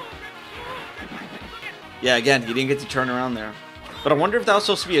 Yeah, again, he didn't get to turn around there. But I wonder if that was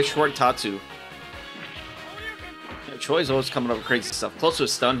supposed to be a short Tatsu. Yeah, Choi's always coming up with crazy stuff. Close to a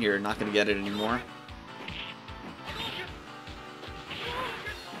stun here. Not going to get it anymore.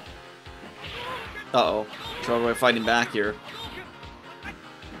 Uh-oh. ChoiBoy fighting back here.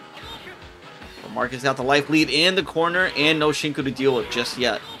 But Marcus got the life lead in the corner and no Shinku to deal with just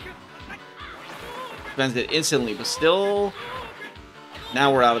yet. Defends it instantly, but still...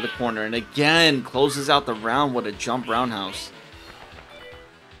 Now we're out of the corner. And again, closes out the round with a jump roundhouse.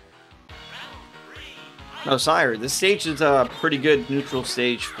 No, Sire, this stage is a pretty good neutral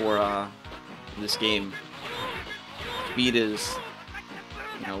stage for this game. Speed is...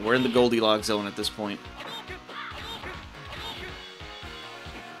 You know, we're in the Goldilocks zone at this point.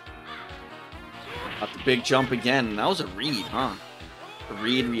 Got the big jump again. That was a read, huh? A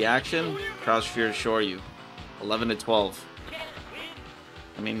read reaction. Crouch Fear Shoryu. 11 to 12.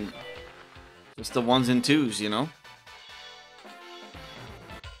 I mean, just the 1s and 2s, you know?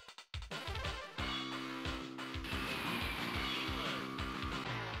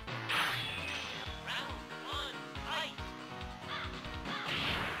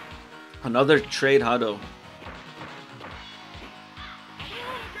 Another trade Hado.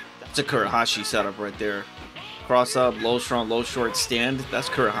 That's a Kurahashi setup right there. Cross up, low strong, low short stand. That's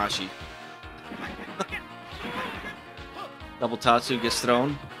Kurahashi. Double Tatsu gets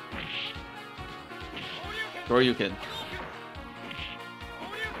thrown. Shoryuken.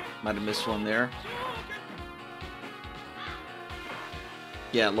 Might have missed one there.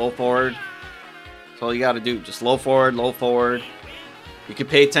 Yeah, low forward. That's all you gotta do. Just low forward, low forward. You can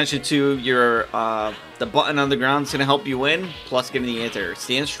pay attention to your the button on the ground. It's gonna help you win. Plus getting the anti-air.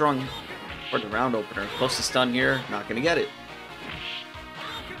 Stand strong for the round opener. Close to stun here. Not gonna get it.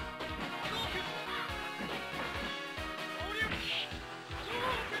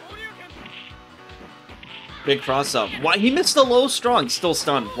 Big cross up. Why he missed the low strong? Still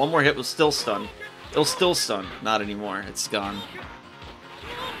stunned. One more hit was still stunned. It was still stunned. Not anymore. It's gone.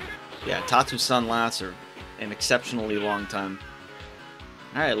 Yeah, Tatsu stun lasts for an exceptionally long time.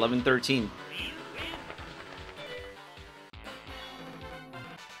 Alright, 11-13.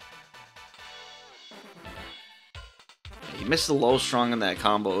 He missed the low strong on that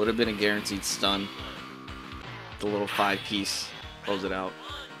combo. It would have been a guaranteed stun. The little 5-piece. Close it out.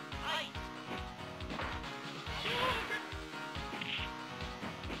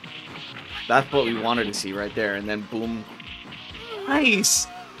 That's what we wanted to see right there. And then boom. Nice!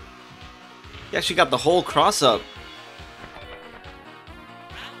 He actually got the whole cross up.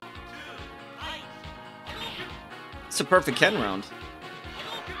 It's a perfect Ken round.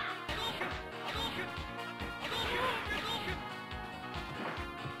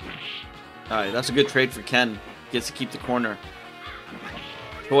 Alright, that's a good trade for Ken. Gets to keep the corner.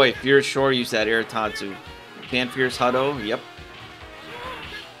 Boy, Fierce Shore used that air Tatsu. Can Fierce Hado? Yep.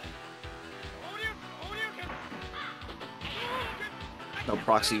 No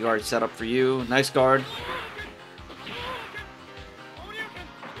proxy guard set up for you. Nice guard.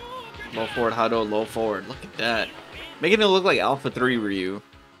 Low forward Hado, low forward. Look at that. Making it look like Alpha 3 Ryu.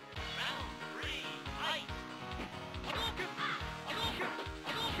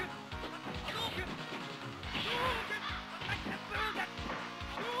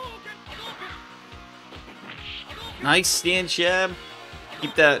 Nice stand jab.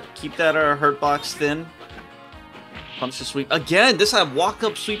 Keep that hurt box thin. Punch the sweep. Again, this time walk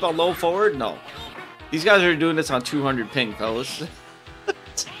up sweep on low forward? No. These guys are doing this on 200 ping, fellas.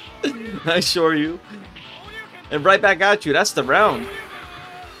 I assure you. And right back at you. That's the round.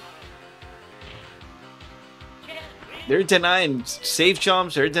 They're denying safe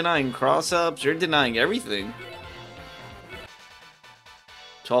jumps. They're denying cross-ups. They're denying everything.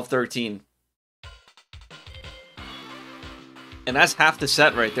 12-13. And that's half the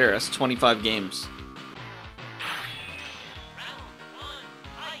set right there. That's 25 games.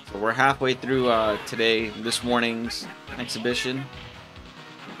 So we're halfway through this morning's exhibition.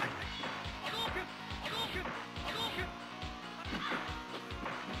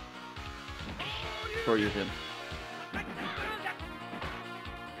 Or you can.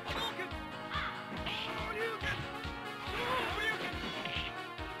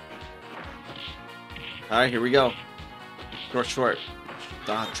 Alright, here we go. Short.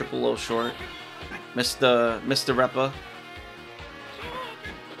 Triple low short. Missed the repa.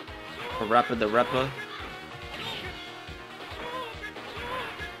 Or repa the repa.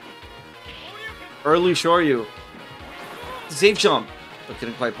 Early Shoryu. Safe jump. But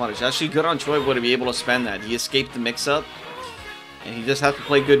couldn't quite punish. Actually good on ChoiBoy to be able to spend that. He escaped the mix-up. And he just has to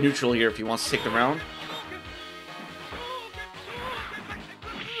play good neutral here if he wants to take the round.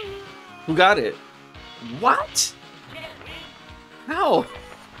 Who got it? What? How?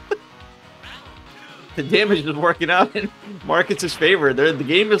 The damage is working out in Marcus' favor. The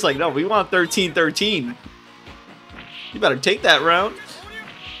game is like, no, we want 13-13. You better take that round.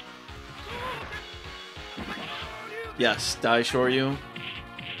 Yes, die Shoryu.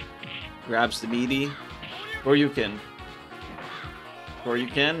 Grabs the meaty. Or you can.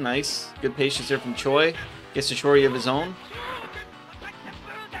 Nice. Good patience there from Choi. Gets a Shoryu of his own.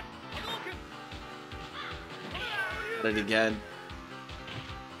 Got it again.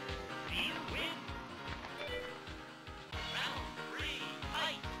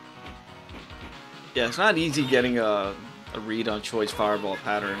 Yeah, it's not easy getting a read on Choi's fireball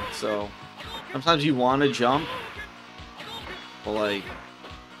pattern, so sometimes you want to jump, but like,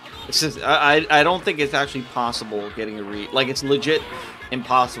 it's just, I don't think it's actually possible getting a read. Like, it's legit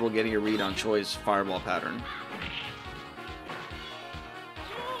impossible getting a read on Choi's fireball pattern.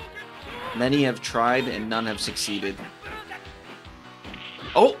 Many have tried and none have succeeded.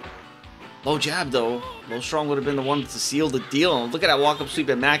 Oh! Low jab though. Low strong would have been the one to seal the deal. Look at that walk up sweep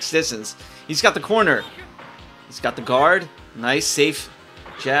at max distance. He's got the corner. He's got the guard. Nice safe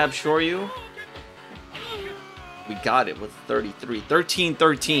jab Shoryu. We got it with 33.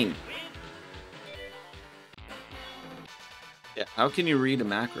 13-13. Yeah, how can you read a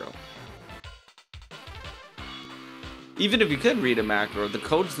macro? Even if you could read a macro, the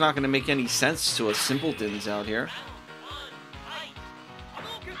code's not going to make any sense to us simpletons out here.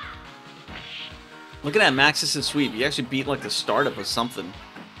 Look at that Maxis' sweep. He actually beat like the startup of something.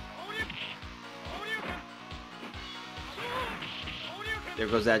 There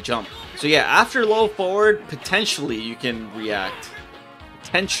goes that jump. So yeah, after low forward, potentially you can react.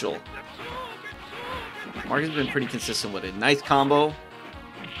 Potential. Mark has been pretty consistent with it. Nice combo.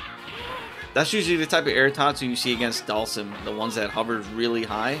 That's usually the type of air tatsu you see against Dalsim, the ones that hover really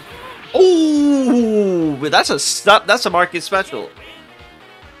high. Oh, but that's a market special.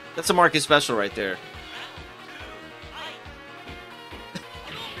 That's a market special right there.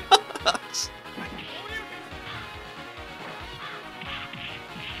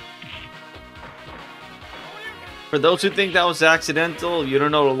 For those who think that was accidental, you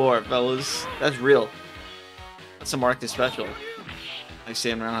don't know the lore, fellas. That's real. That's a market special. Nice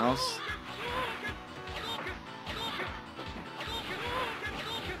stand roundhouse.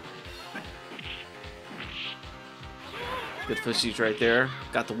 Good footsies right there.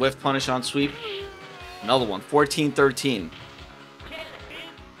 Got the whiff punish on sweep. Another one. 14-13.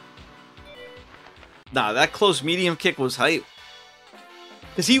 Nah, that close medium kick was hype.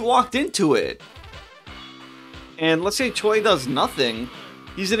 Because he walked into it. And let's say Choi does nothing.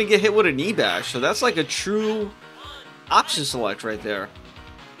 He's going to get hit with a knee bash. So that's like a true option select right there.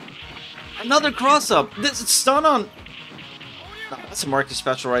 Another cross up. This stun on... Nah, that's a market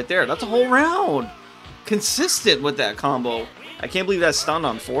special right there. That's a whole round. Consistent with that combo. I can't believe that stunned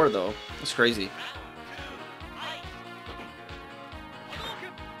on 4 though. That's crazy.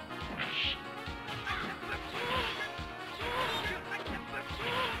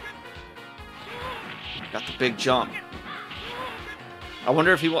 Got the big jump. I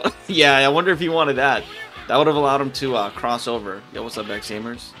wonder if he want. Yeah, I wonder if he wanted that. That would have allowed him to cross over. Yo, what's up,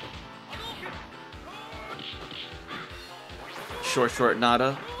 X-Gamers? Short,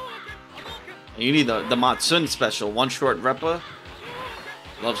 nada. You need the Matsun special. One short repa.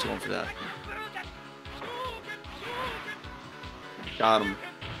 Loves going for that. Got him.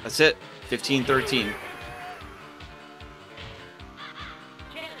 That's it. 15-13.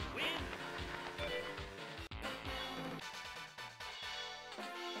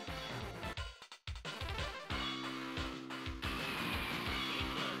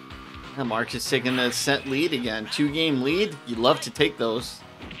 Mark is taking a set lead again. 2-game lead. You love to take those.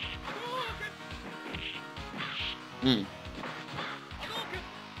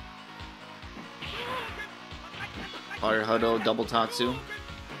 Fire Hudo, double Tatsu.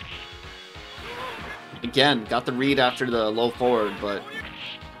 Again, got the read after the low forward, but...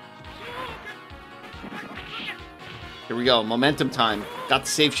 Here we go. Momentum time. Got the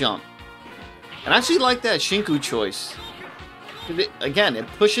safe jump. And I actually like that Shinku choice. Again, it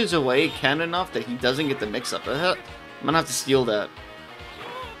pushes away Ken enough that he doesn't get the mix-up. I'm gonna have to steal that.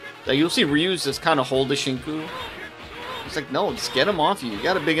 Like, you'll see Ryu's just kind of hold the Shinku. It's like, no, just get him off you. You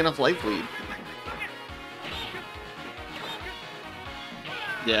got a big enough life lead.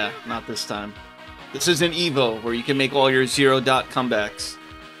 Yeah, not this time. This is an Evo where you can make all your 0-dot comebacks.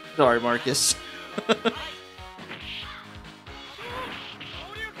 Sorry, Marcus.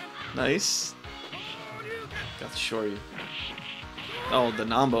 Nice. Got the Shoryu. Oh, the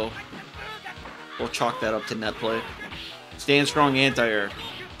Nambo. We'll chalk that up to net play. Stand strong anti-air.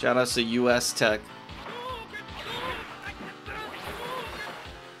 Shout out to US Tech.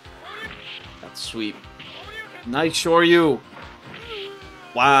 That's sweep. Nice Shoryu.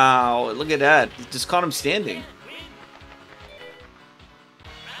 Wow, look at that. Just caught him standing.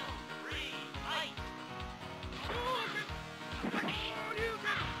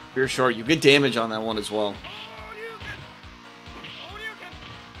 You're short. You get damage on that one as well.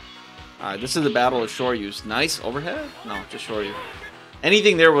 Alright, this is the battle of Shoryus. Nice overhead? No, just Shoryu.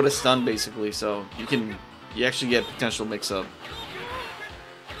 Anything there would have stunned basically, so you actually get potential mix-up.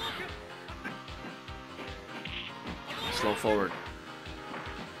 Slow forward.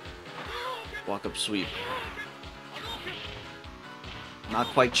 Walk up sweep. Not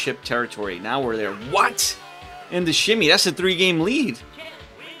quite chip territory. Now we're there. What? And the shimmy. That's a 3-game lead.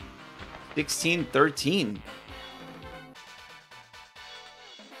 16-13.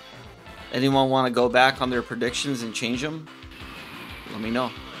 Anyone want to go back on their predictions and change them? Let me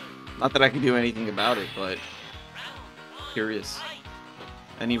know. Not that I can do anything about it, but curious.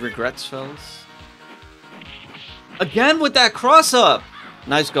 Any regrets, fellas? Again with that cross up.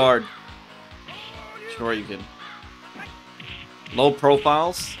 Nice guard. Sure you can. Low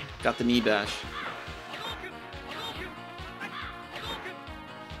profiles. Got the knee bash.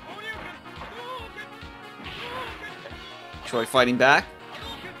 Choi fighting back.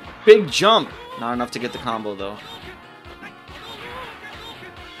 Big jump. Not enough to get the combo, though.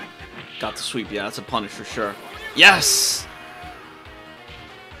 Got the sweep. Yeah, that's a punish for sure. Yes!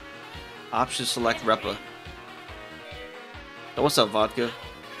 Option select Repa. Oh, what's up, Vodka?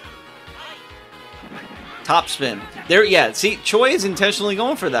 Top spin. There, yeah, see, Choi is intentionally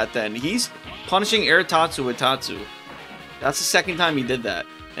going for that then. He's punishing air Tatsu with Tatsu. That's the second time he did that.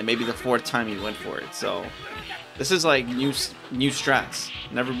 And maybe the 4th time he went for it, so... This is like new strats.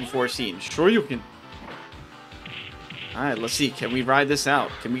 Never before seen. Sure you can. Alright, let's see. Can we ride this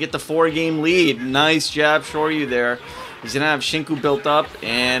out? Can we get the 4-game lead? Nice jab, Shoryu there. He's going to have Shinku built up,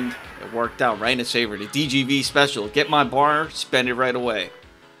 and it worked out right in his favor. The DGV special. Get my bar, spend it right away.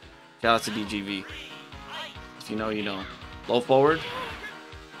 Shout out to DGV. If you know, you know. Low forward.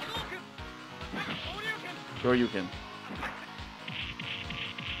 Sure you can.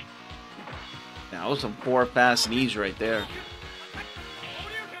 That was some 4 fast knees right there.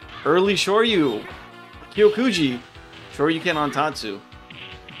 Early Shoryu. Kyokuji. Shoryuken on Tatsu.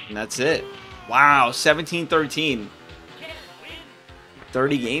 And that's it. Wow, 17-13.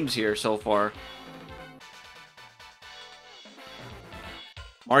 30 games here so far.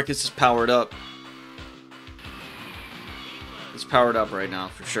 Marcus is powered up. He's powered up right now,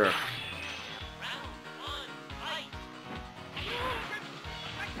 for sure.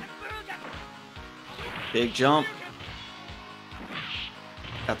 Big jump.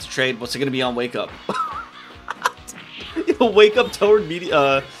 Got the trade. What's it going to be on Wake Up? You'll wake up toward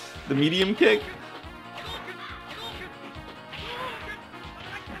the medium kick.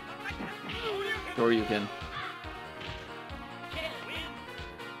 Sure you can.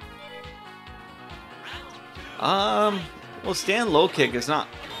 Well, stand low kick is not...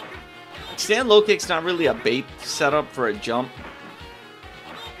 Stand low kick's not really a bait setup for a jump.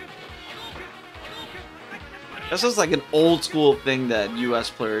 This is like an old school thing that US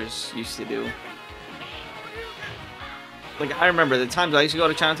players used to do. Like, I remember the times I used to go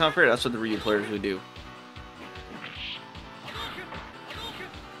to Chinatown Fair, that's what the Ryu players would do.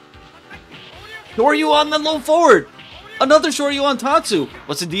 Shoryu on the low forward! Another Shoryu on Tatsu!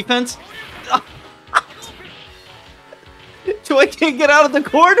 What's the defense? Choi can't get out of the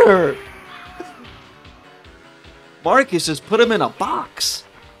corner! Marcus just put him in a box.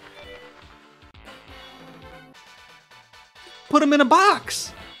 Put him in a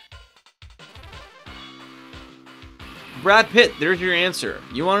box. Brad Pitt, there's your answer.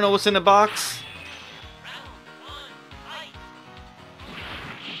 You want to know what's in the box?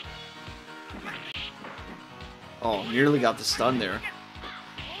 Oh, nearly got the stun there.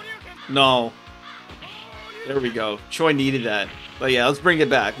 No. There we go. Choi needed that. But yeah, let's bring it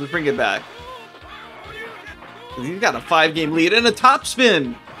back. Let's bring it back. He's got a 5-game lead and a top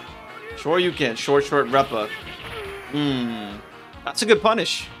spin. Sure you can. Short repa. That's a good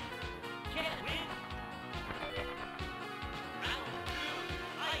punish.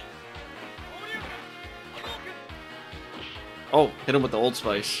 Oh, hit him with the Old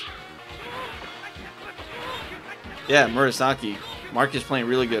Spice. Yeah, Murasaki. Mark is playing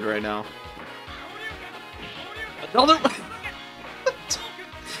really good right now. Another...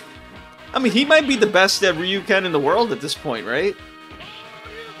 I mean, he might be the best at Ryuken in the world at this point, right?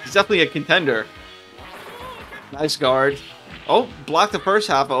 He's definitely a contender. Nice guard. Oh, blocked the first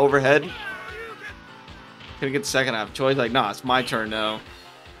half of overhead. Gonna get the second half. Choi's like, nah, it's my turn now.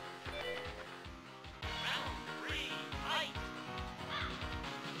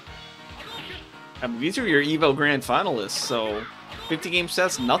 I mean, these are your EVO Grand Finalists, so 50-game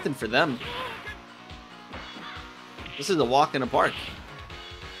sets, nothing for them. This is a walk in the park.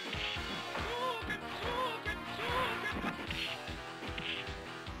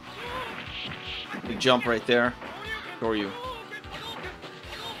 Big jump right there. For you.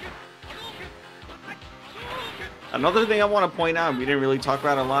 Another thing I want to point out, we didn't really talk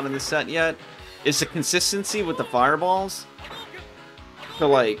about a lot in this set yet, is the consistency with the fireballs. So,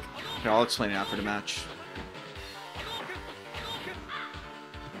 like, here, I'll explain it after the match.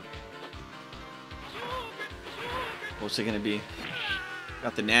 What's it going to be?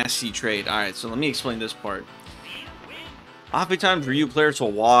 Got the nasty trade. Alright, so let me explain this part. Oftentimes, Ryu players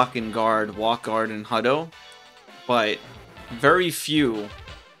will walk, guard, and Hudo. But very few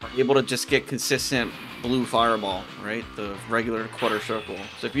are able to just get consistent blue fireball, right? The regular quarter circle.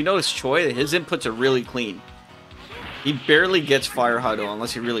 So if you notice Choi, his inputs are really clean. He barely gets Fire Hudo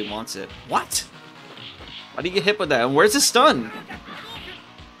unless he really wants it. What? Why do you get hit with that? And where's the stun?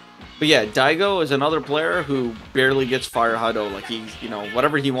 But yeah, Daigo is another player who barely gets Fire Hudo. Like, he, you know,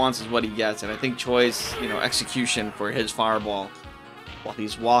 whatever he wants is what he gets. And I think Choi's, you know, execution for his fireball, while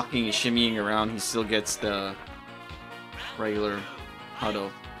he's walking and shimmying around, he still gets the regular Hudo.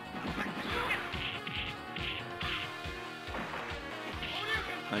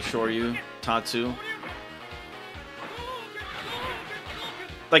 I assure you, Tatsu.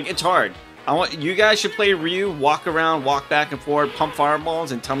 Like, it's hard. I want you guys should play Ryu, walk around, walk back and forth, pump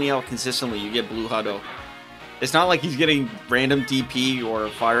fireballs, and tell me how consistently you get blue Hudo. It's not like he's getting random DP or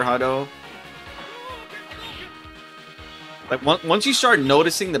Fire Hudo. Like, once you start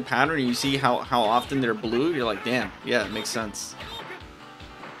noticing the pattern and you see how often they're blue, you're like, damn, yeah, it makes sense.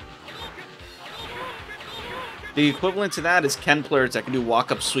 The equivalent to that is Ken players that can do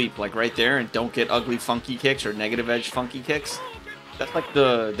walk-up sweep, like right there, and don't get ugly funky kicks or negative edge funky kicks. That's like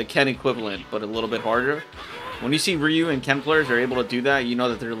the Ken equivalent, but a little bit harder. When you see Ryu and Ken players are able to do that, you know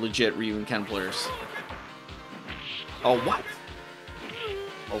that they're legit Ryu and Ken players. Oh, what?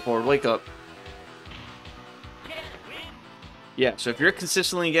 Oh, forward, wake up. Yeah, so if you're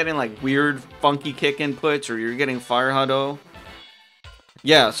consistently getting like weird funky kick inputs or you're getting Fire Hudo,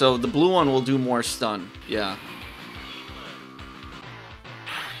 yeah, so the blue one will do more stun. Yeah.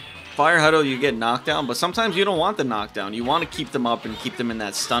 Fire Hudo, you get knockdown, but sometimes you don't want the knockdown. You want to keep them up and keep them in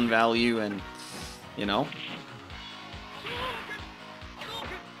that stun value and, you know.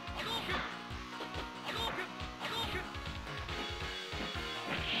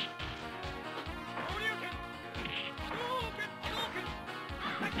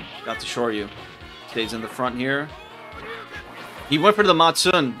 Got to Shoryu. Stays in the front here. He went for the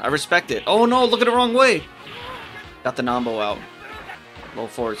Matsun. I respect it. Oh no, look at the wrong way. Got the Nambo out. Low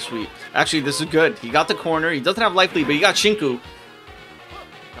forward sweep. Actually, this is good. He got the corner. He doesn't have life lead, but he got Shinku.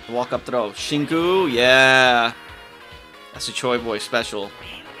 Got the walk up throw. Shinku, yeah. That's a ChoiBoy special.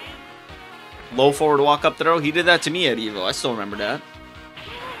 Low forward walk up throw. He did that to me at Evo. I still remember that.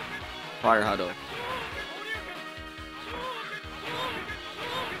 Fire Hudo.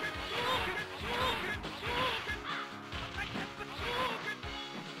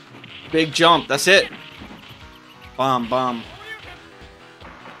 Big jump. That's it. Bomb, bomb.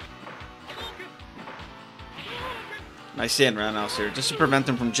 Nice stand roundhouse here, just to prevent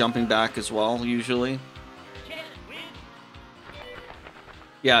them from jumping back as well, usually.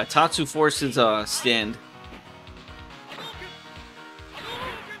 Yeah, Tatsu forces a stand.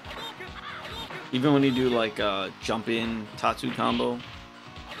 Even when you do like a jump in Tatsu combo.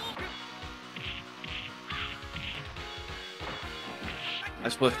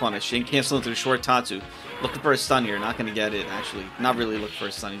 Nice split punish. Shane canceling through short Tatsu. Looking for a stun here. Not going to get it, actually. Not really looking for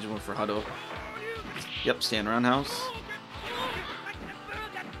a stun. He just went for Hudo. Yep, stand roundhouse.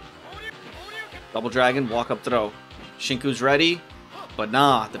 Double dragon, walk up throw. Shinku's ready. But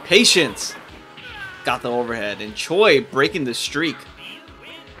nah, the patience. Got the overhead. And Choi breaking the streak.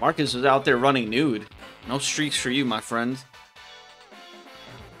 Marcus was out there running nude. No streaks for you, my friend.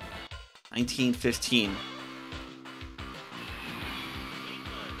 19-15.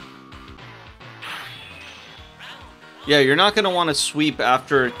 Yeah, you're not going to want to sweep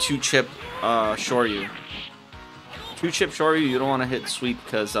after 2-chip Shoryu. 2-chip Shoryu, you don't want to hit sweep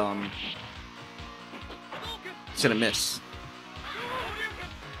because it's going to miss.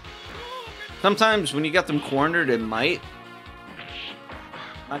 Sometimes when you get them cornered, it might.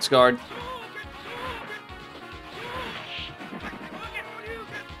 Nice guard.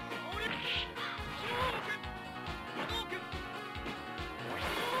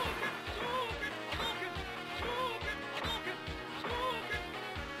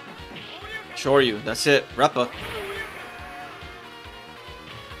 Shoryu, that's it. Reppa.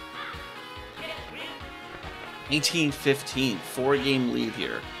 $18-15, 4-game lead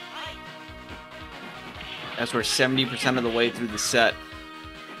here. As we're 70% of the way through the set.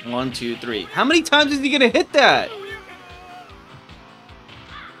 1, 2, 3. How many times is he gonna hit that?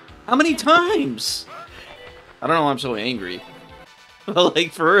 How many times? I don't know why I'm so angry. But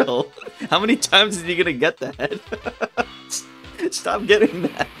like, for real. How many times is he gonna get that? Stop getting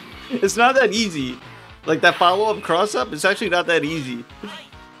that. It's not that easy. Like, that follow-up cross-up, it's actually not that easy.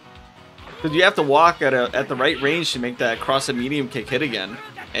 Because you have to walk at the right range to make that cross-up medium kick hit again.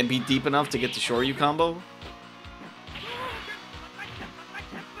 And be deep enough to get the Shoryu combo.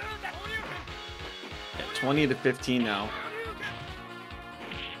 20-15 now.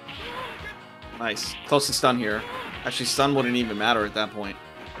 Nice. Close to stun here. Actually, stun wouldn't even matter at that point.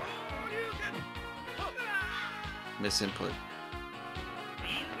 Miss input.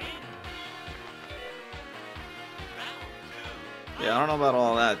 Yeah, I don't know about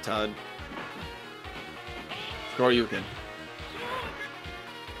all that, Todd. Shoryuken.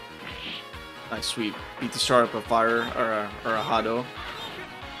 Nice sweep. Beat the start up a fire or a Hado.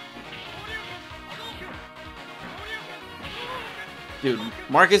 Dude,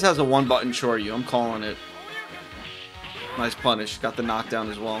 Marcus has a one-button Shoryu. I'm calling it. Nice punish. Got the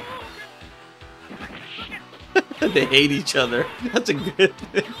knockdown as well. They hate each other. That's a good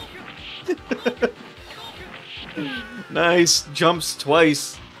thing. Nice. Jumps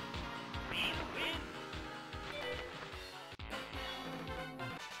twice.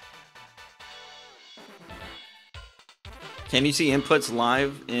 Can you see inputs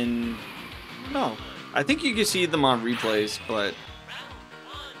live in... No. I think you can see them on replays, but...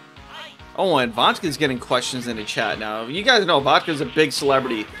 Oh, and Vodka's getting questions in the chat now. You guys know Vodka's a big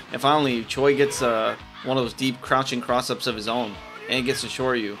celebrity. And finally, Choi gets one of those deep crouching cross-ups of his own. And gets to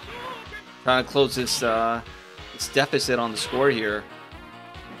Shoryu. Trying to close this deficit on the score here.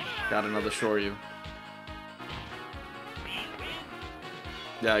 Got another Shoryu.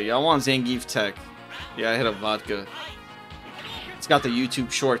 Yeah, y'all want Zangief Tech. Yeah, I hit a Vodka. It's got the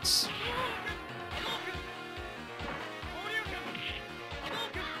YouTube shorts.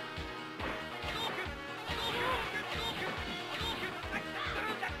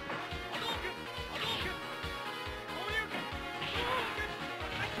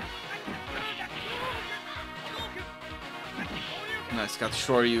 Nice, got the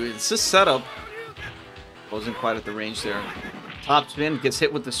Shoryu. It's this setup. Wasn't quite at the range there. Top spin, gets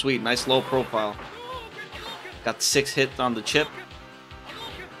hit with the sweep. Nice low profile. Got the 6 hit on the chip.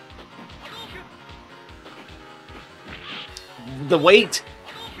 The weight.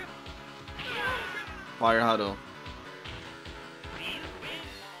 Fire Hado.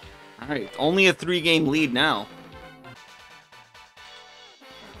 Alright, only a 3-game lead now.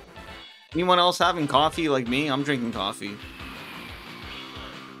 Anyone else having coffee like me? I'm drinking coffee.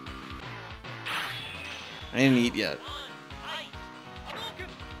 I didn't eat yet.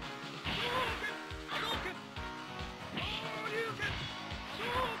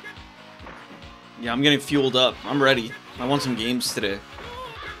 Yeah, I'm getting fueled up. I'm ready. I want some games today.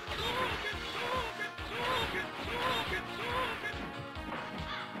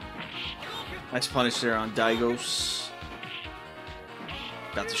 Nice punish there on Daigos.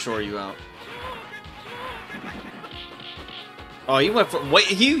 Got to shore you out. Oh, he went for... Wait,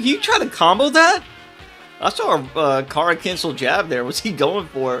 he tried to combo that? I saw a Kara cancel jab there. What's he going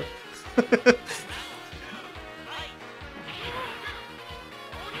for?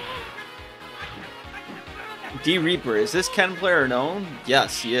 D Reaper, is this Ken player known?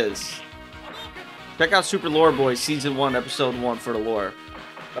 Yes, he is. Check out Super Lore Boy Season 1, Episode 1 for the lore.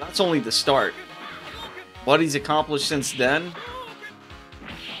 But that's only the start. What he's accomplished since then?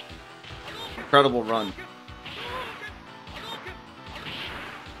 Incredible run.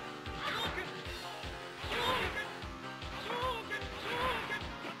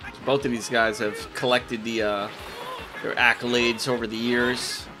 Both of these guys have collected their accolades over the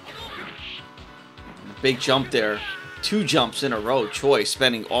years. Big jump there. 2 jumps in a row. Choi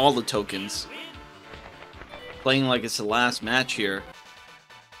spending all the tokens. Playing like it's the last match here.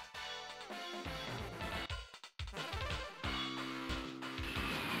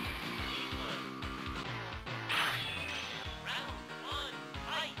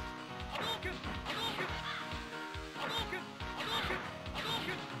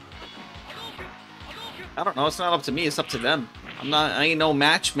 I don't know, it's not up to me, it's up to them. I ain't no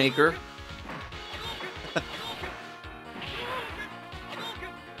matchmaker.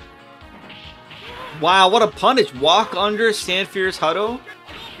 Wow, what a punish. Walk under, stand fierce, Hutto.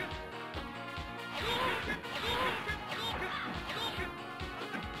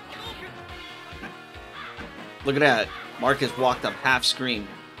 Look at that. Marcus walked up half screen.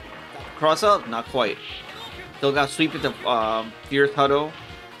 Cross out? Not quite. Still got sweep at the fierce Hutto.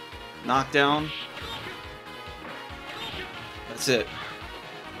 Knockdown. That's it.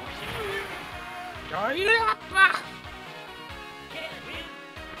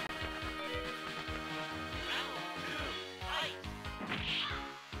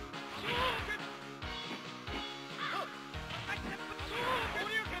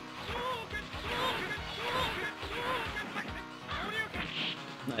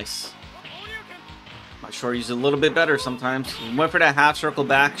 Nice. My Shoryu's a little bit better sometimes. Went for that half circle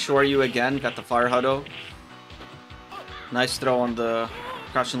back. Shoryu again. Got the fire Hutto. Nice throw on the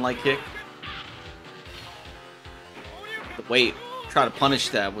crouching light kick. But wait. Try to punish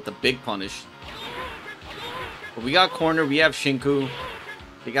that with a big punish. But we got corner. We have Shinku.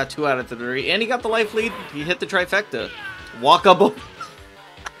 He got 2 out of 3. And he got the life lead. He hit the trifecta. Walk up.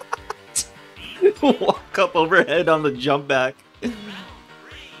 Walk up overhead on the jump back.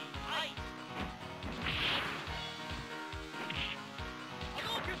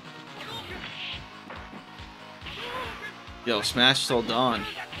 Yo, Smash Till Dawn.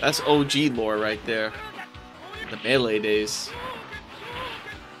 That's OG lore right there. The Melee days.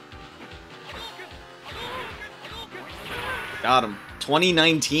 Got him.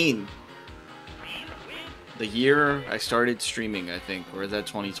 2019. The year I started streaming, I think. Or is that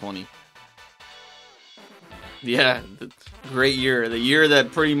 2020? Yeah, great year. The year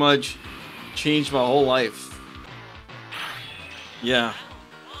that pretty much changed my whole life. Yeah.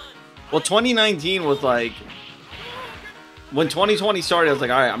 Well, 2019 was like... When 2020 started, I was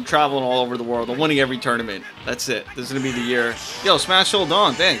like, alright, I'm traveling all over the world. I'm winning every tournament. That's it. This is going to be the year. Yo, Smash Till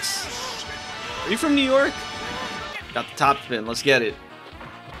Dawn, thanks. Are you from New York? Got the top spin. Let's get it.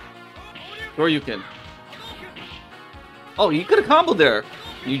 Or you can. Oh, you could have comboed there.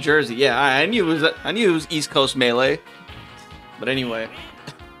 New Jersey. Yeah, I knew it was East Coast Melee. But anyway.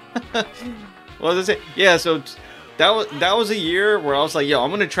 What was I say? Yeah, so that was a year where I was like, yo,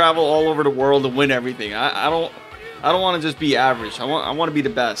 I'm going to travel all over the world and win everything. I don't want to just be average. I want to be the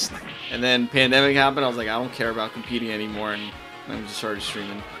best. And then pandemic happened. I was like, I don't care about competing anymore, and I just started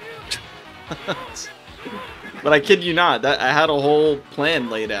streaming. But I kid you not, I had a whole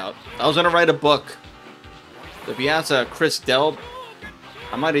plan laid out. I was gonna write a book. If you ask Chris Delp,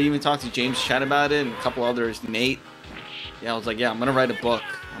 I might have even talked to James Chen about it and a couple others, Nate. Yeah, I was like, yeah, I'm gonna write a book.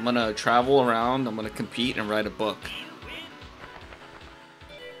 I'm gonna travel around. I'm gonna compete and write a book.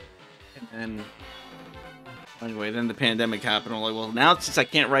 And then. Anyway, then the pandemic happened. I'm like, well, now since I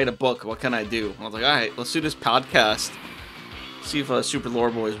can't write a book, what can I do? I was like, all right, let's do this podcast. See if Super Lore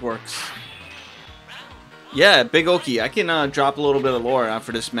Boys works. Yeah, Big Oki. I can drop a little bit of lore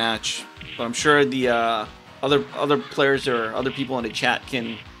after this match, but I'm sure the other players or other people in the chat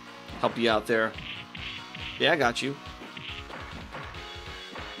can help you out there. Yeah, I got you.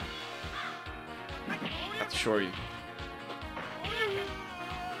 Got to shore you.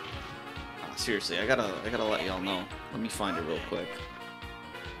 Seriously, I gotta let y'all know. Let me find it real quick.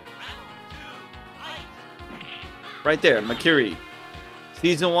 Right there, Makiri.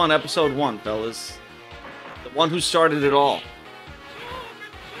 Season 1, Episode 1, fellas. The one who started it all.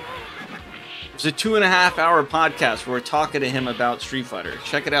 It's a 2.5-hour podcast where we're talking to him about Street Fighter.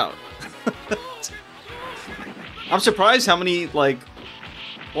 Check it out. I'm surprised how many, like,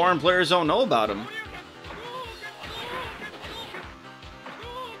 foreign players don't know about him.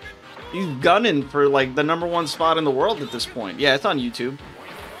 He's gunning for, like, the #1 spot in the world at this point. Yeah, it's on YouTube.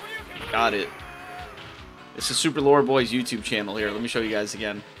 Got it. It's the Super Lore Boys YouTube channel here. Let me show you guys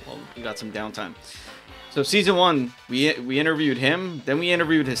again. Well, we got some downtime. So season 1, we interviewed him. Then we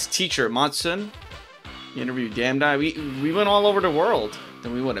interviewed his teacher, Matsun. We interviewed Damdai. We went all over the world.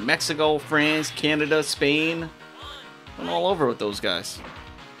 Then we went to Mexico, France, Canada, Spain. Went all over with those guys.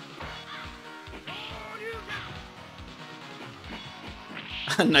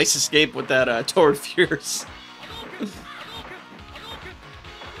 Nice escape with that Torrid Fierce.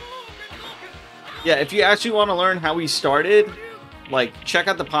 Yeah, if you actually want to learn how he started, like, check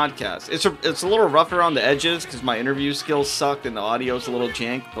out the podcast. It's a little rough around the edges because my interview skills sucked and the audio's a little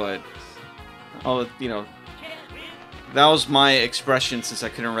jank, but you know, that was my expression since I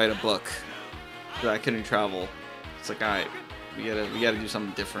couldn't write a book, that I couldn't travel. It's like, all right, we gotta do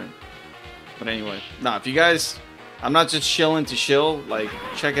something different. But anyway, nah, if you guys, I'm not just chilling to chill. Like,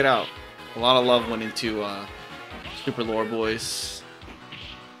 check it out. A lot of love went into Super Lore Boys.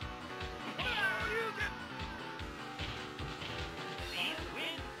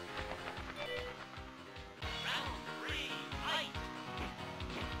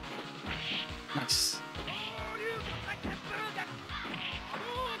 Nice.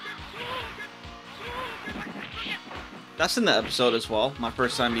 That's in the episode as well. My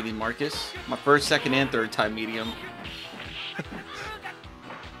first time meeting Marcus. My first, second, and third time meeting him.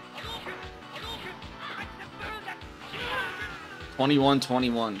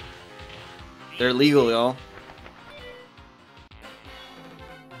 21-21. They're legal, y'all.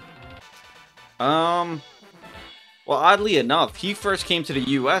 Well, oddly enough, he first came to the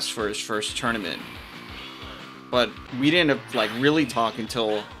US for his first tournament. But we didn't like really talk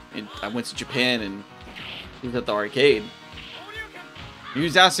until I went to Japan and he was at the arcade. He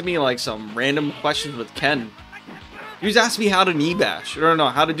was asking me like some random questions with Ken. He was asking me how to knee bash. I don't know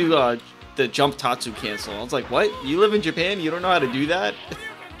how to do the jump tatsu cancel. I was like, what? You live in Japan? You don't know how to do that?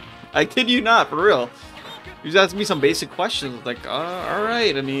 I kid you not, for real. He was asking me some basic questions. Like, all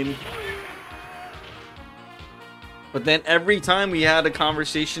right. I mean, but then every time we had a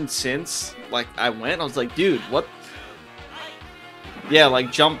conversation since, like, I went, I was like, dude, what? Yeah,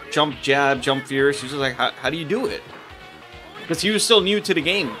 like jump, jab, jump fierce. He was like, how do you do it? Because he was still new to the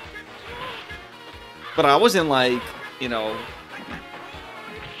game. But I wasn't like, you know,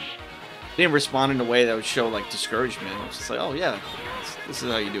 didn't respond in a way that would show like discouragement. I was just like, oh yeah, this is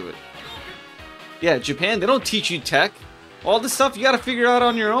how you do it. Yeah, Japan, they don't teach you tech. All this stuff you gotta figure out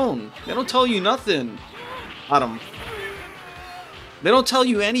on your own. They don't tell you nothing. Adam. They don't tell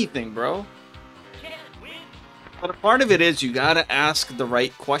you anything, bro. But a part of it is you gotta ask the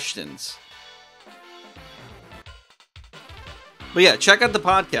right questions. But yeah, check out the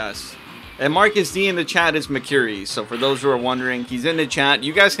podcast. And Marcus D in the chat is Makiri. So for those who are wondering, he's in the chat.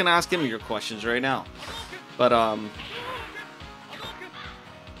 You guys can ask him your questions right now. But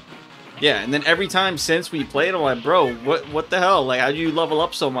yeah, and then every time since we played, I'm like, bro, what the hell? Like, how do you level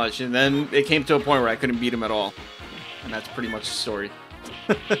up so much? And then it came to a point where I couldn't beat him at all. And that's pretty much the story.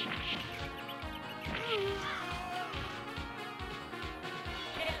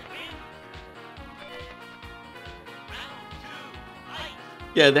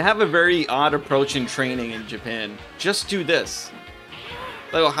 Yeah, they have a very odd approach in training in Japan. Just do this.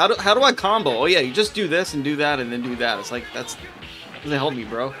 Like, how do I combo? Oh yeah, you just do this and do that and then do that. It's like, that doesn't help me,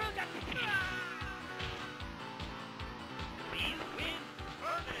 bro.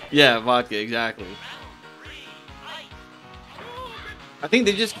 Yeah, vodka, exactly. I think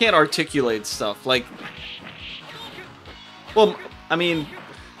they just can't articulate stuff. Like, well, I mean,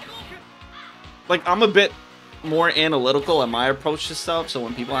 like, I'm a bit more analytical in my approach to stuff, so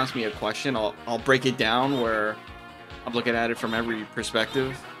when people ask me a question, I'll break it down where I'm looking at it from every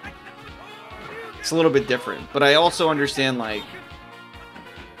perspective. It's a little bit different, but I also understand, like,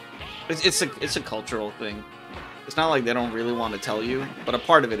 it's a cultural thing. It's not like they don't really want to tell you, but a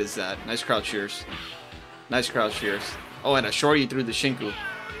part of it is that. Nice crouch cheers. Nice crouch cheers. Oh, and a shorty through the shinku.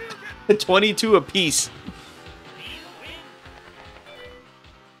 22 apiece.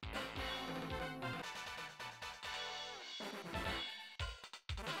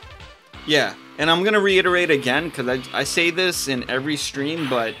 Yeah, and I'm going to reiterate again, because I say this in every stream,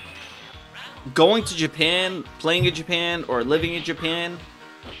 but going to Japan, playing in Japan, or living in Japan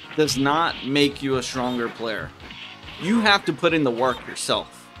does not make you a stronger player. You have to put in the work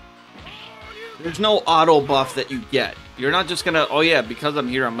yourself. There's no auto buff that you get. You're not just gonna, oh yeah, because I'm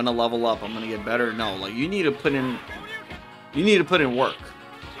here, I'm gonna level up, I'm gonna get better. No, like you need to put in work.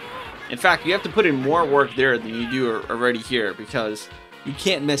 In fact, you have to put in more work there than you do already here, because you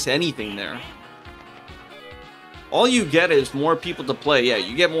can't miss anything there. All you get is more people to play. Yeah,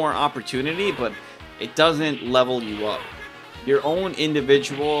 you get more opportunity, but it doesn't level you up. Your own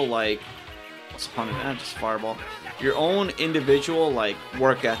individual, like, what's the fun of that? Just fireball. Your own individual, like,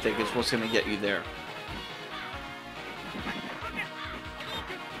 work ethic is what's gonna get you there.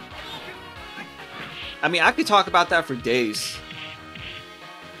 I mean, I could talk about that for days.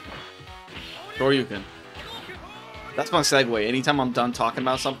 Shoryuken. That's my segue. Anytime I'm done talking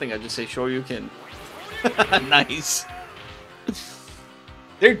about something, I just say Shoryuken. Nice.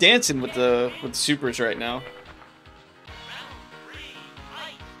 They're dancing with the supers right now.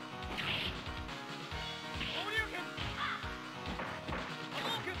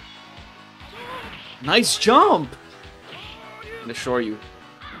 Nice jump. I'm gonna show you.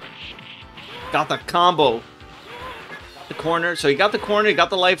 Got the combo. The corner. So he got the corner, he got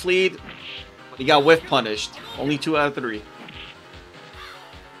the life lead. He got whiff punished. Only 2 out of 3.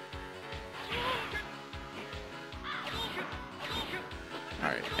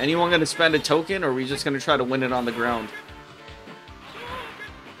 Alright. Anyone going to spend a token, or are we just going to try to win it on the ground?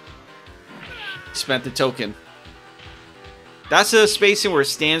 Spent the token. That's a spacing where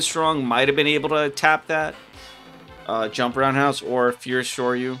Stand Strong might have been able to tap that. Jump roundhouse or Fierce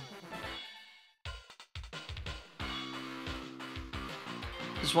Shoryu.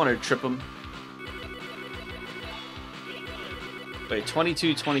 Just wanted to trip him. Wait,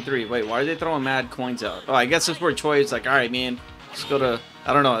 22, 23. Wait, why are they throwing mad coins out? Oh, I guess that's where Choi is like, alright, man, let's go to...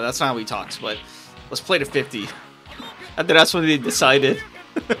 I don't know, that's not how he talks, but let's play to 50. I think that's when they decided.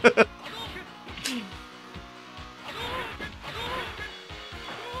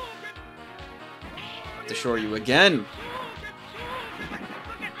 To shore you again.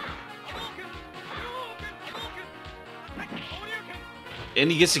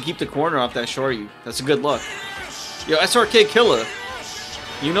 And he gets to keep the corner off that Shoryu. That's a good look. Yo, SRK Killer.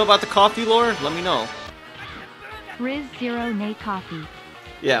 You know about the coffee lore? Let me know. Riz Zero Nay Coffee.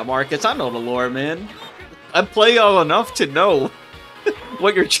 Yeah, Marcus, I know the lore, man. I play all enough to know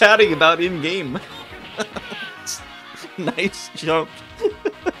what you're chatting about in-game. Nice jump.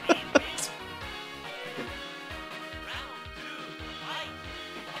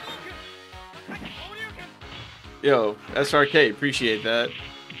 Yo, SRK, appreciate that.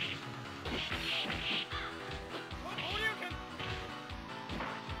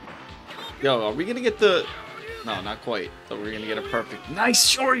 Yo, are we gonna get the... No, not quite. But we're gonna get a perfect...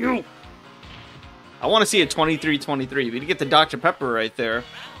 Nice, Shoryu! I want to see a 23-23. We need to get the Dr. Pepper right there.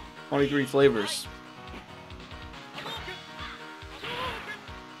 23 flavors.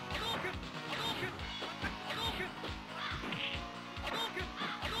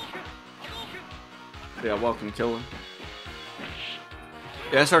 Yeah, welcome, Killer.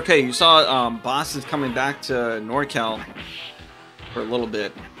 Yeah, SRK, you saw Boss is coming back to NorCal for a little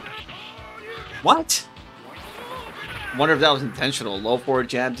bit. What? Wonder if that was intentional. Low forward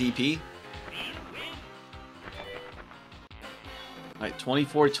jab DP. Alright,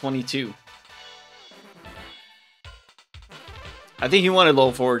 24-22. I think he wanted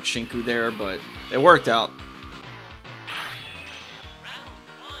low forward Shinku there, but it worked out.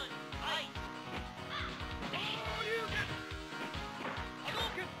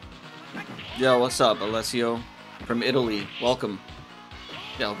 Yo, what's up, Alessio? From Italy. Welcome.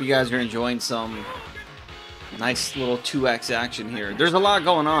 Yeah, hope you guys are enjoying some nice little 2x action here. There's a lot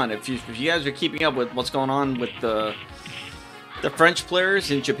going on. If you guys are keeping up with what's going on with the French players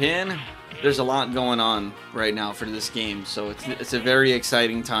in Japan, there's a lot going on right now for this game. So it's a very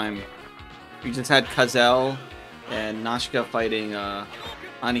exciting time. We just had Kazel and Nashika fighting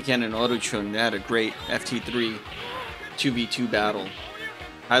Aniken and Oruchun. They had a great FT3 2v2 battle.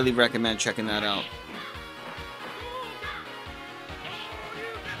 Highly recommend checking that out.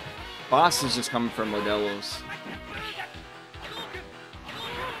 Boss is just coming from Modelo's.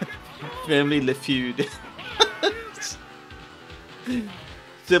 Family Le Feud.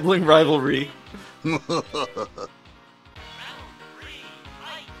 Sibling rivalry.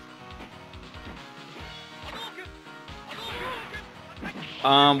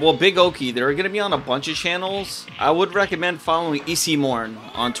 Well, Big Oki, they're going to be on a bunch of channels. I would recommend following Isimorn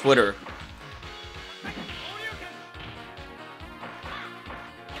on Twitter.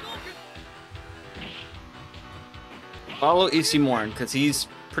 Follow Isimorn, because he's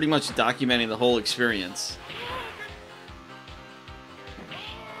pretty much documenting the whole experience.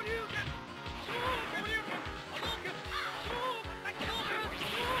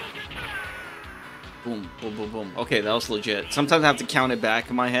 Boom, boom, boom, boom. Okay, that was legit. Sometimes I have to count it back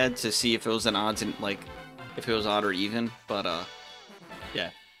in my head to see if it was an odds and like if it was odd or even. But yeah,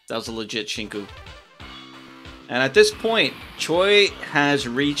 that was a legit Shinku. And at this point, Choi has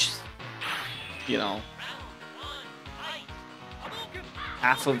reached, you know,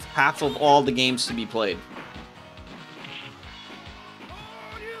 half of all the games to be played.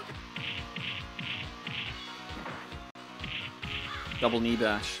 Double knee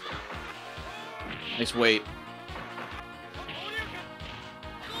bash. Nice weight.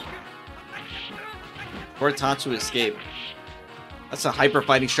 Or Tatsu escape. That's a hyper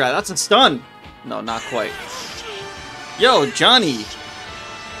fighting strat. That's a stun. No, not quite. Yo, Johnny.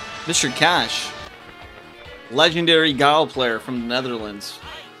 Mr. Cash. Legendary Gao player from the Netherlands.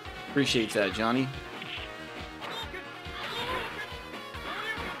 Appreciate that, Johnny.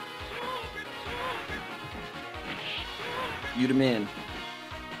 You the man.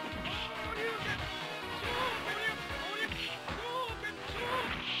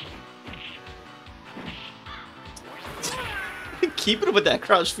 Keep it up with that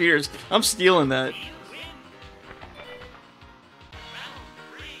crouch fears. I'm stealing that.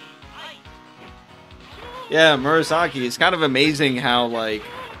 Yeah, Murasaki. It's kind of amazing how, like,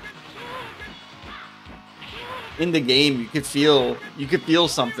 in the game you could feel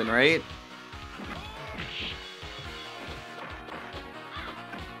something, right?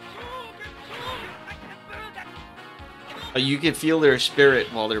 You could feel their spirit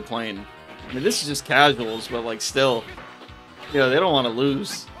while they're playing. I mean, this is just casuals, but like still, you know, they don't want to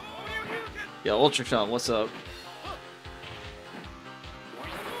lose. Yeah, Ultra Shot, what's up?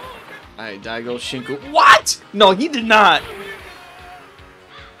 Alright, Daigo Shinku. What? No, he did not.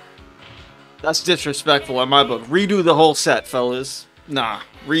 That's disrespectful in my book. Redo the whole set, fellas. Nah,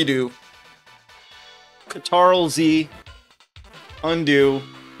 redo. Katarl Z. Undo.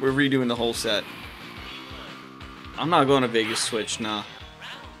 We're redoing the whole set. I'm not going to Vegas Switch, nah.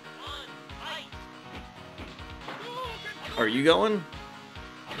 Are you going?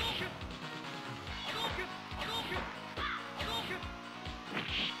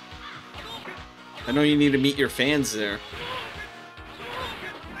 I know you need to meet your fans there.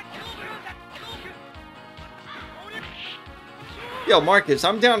 Yo, Marcus,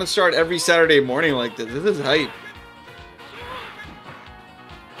 I'm down to start every Saturday morning like this. This is hype.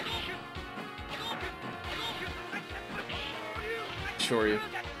 Sure you.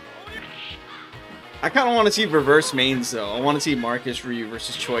 I kind of want to see reverse mains though. I want to see Marcus Ryu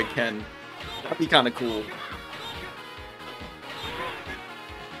versus Choi Ken. That'd be kind of cool.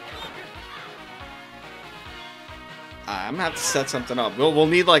 I'm gonna have to set something up. We'll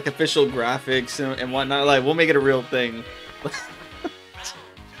need like official graphics and whatnot. Like we'll make it a real thing.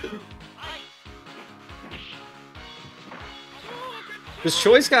 Because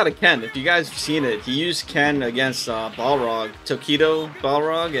Choi's got a Ken. If you guys have seen it, he used Ken against Balrog, Tokido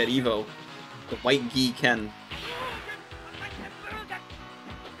Balrog at Evo. The white gi Ken.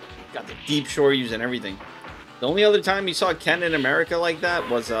 Got the deep shore use and everything. The only other time you saw Ken in America like that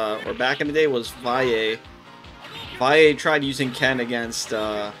was, or back in the day, was Valle. Valle tried using Ken against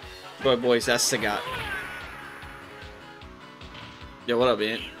ChoiBoy's Estagat. Yo, what up,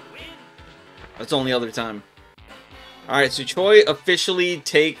 man? That's the only other time. Alright, so Choi officially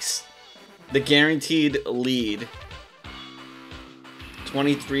takes the guaranteed lead.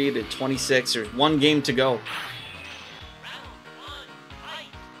 23 to 26. There's one game to go.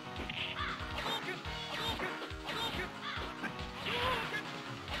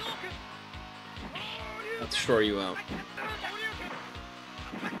 Let's shore you out.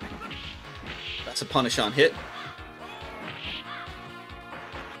 That's a punish on hit.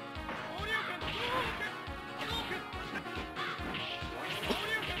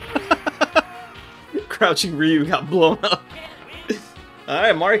 Crouching Ryu got blown up.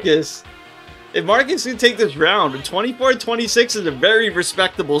 Alright, Marcus. If Marcus can take this round, 24-26 is a very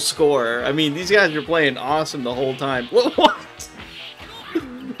respectable score. I mean, these guys are playing awesome the whole time. What?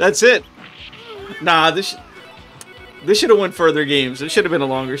 That's it. Nah, this should have went further games. This should have been a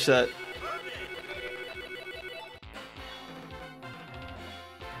longer set.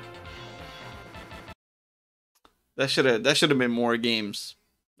 That should have been more games.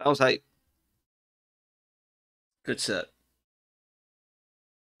 That was hype. Good set.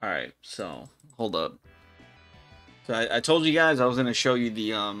 Alright, so, hold up. So I told you guys I was going to show you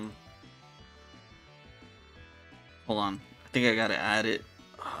the, hold on. I think I got to add it.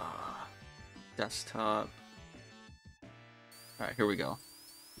 Desktop. Alright, here we go.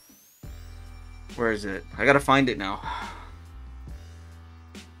 Where is it? I got to find it now.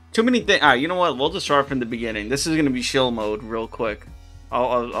 Too many things. Alright, you know what? We'll just start from the beginning. This is going to be shill mode real quick.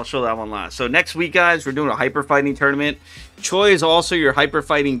 I'll show that one last. So next week, guys, we're doing a hyper fighting tournament. Choi is also your hyper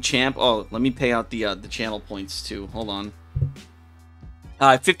fighting champ. Oh, let me pay out the channel points too. Hold on.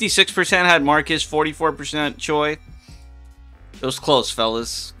 56% had Marcus, 44% Choi. It was close,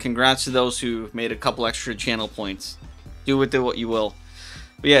 fellas. Congrats to those who made a couple extra channel points. Do with it what you will.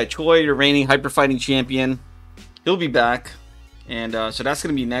 But yeah, Choi, your reigning hyper fighting champion. He'll be back, and so that's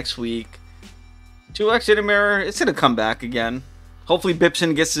gonna be next week. 2x in a mirror. It's gonna come back again. Hopefully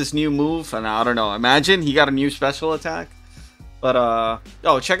Bipson gets this new move, and I don't know. Imagine he got a new special attack. But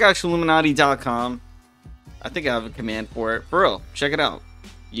oh, check out Illuminati.com. I think I have a command for it. For real, check it out.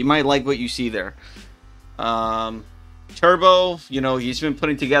 You might like what you see there. Turbo, you know, he's been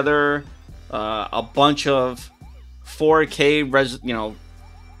putting together a bunch of 4K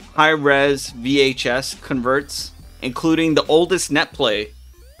high res VHS converts, including the oldest net play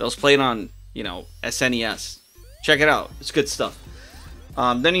that was played on, SNES. Check it out. It's good stuff.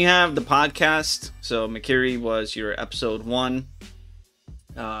 Then you have the podcast. So Makiri was your episode 1.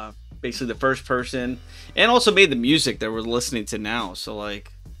 Basically the first person. And also made the music that we're listening to now. So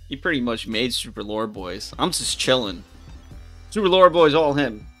like, he pretty much made Super Lore Boys. I'm just chilling. Super Lore Boys, all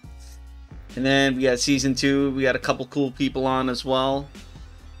him. And then we got season 2. We got a couple cool people on as well.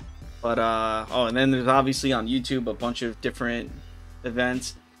 But and then there's obviously on YouTube a bunch of different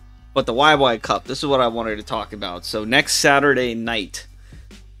events. But the YY Cup, this is what I wanted to talk about. So next Saturday night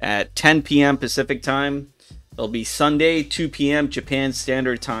at 10 p.m. Pacific time, it'll be Sunday 2 p.m. Japan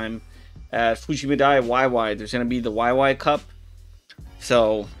Standard Time at Fujimidai YY. There's going to be the YY Cup.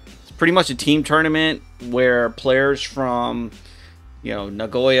 So it's pretty much a team tournament where players from,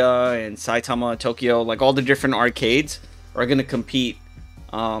 Nagoya and Saitama, Tokyo, like all the different arcades, are going to compete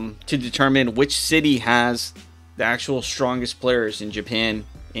to determine which city has the actual strongest players in Japan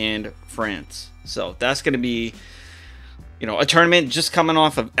and France. So that's going to be, a tournament just coming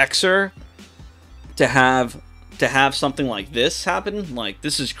off of Xer to have something like this happen. Like,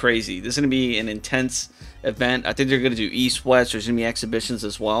 this is crazy. This is going to be an intense event. I think they're going to do East West. There's going to be exhibitions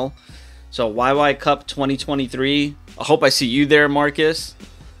as well. So YY Cup 2023. I hope I see you there, Marcus.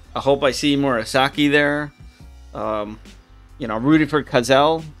 I hope I see Murasaki there. I'm rooting for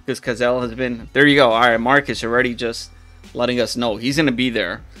Kazel, because Kazel has been... There you go. All right, Marcus already just letting us know. He's going to be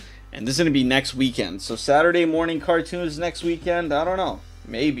there. And this is going to be next weekend. So Saturday morning cartoons next weekend? I don't know.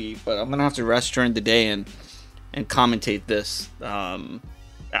 Maybe. But I'm going to have to rest during the day and commentate this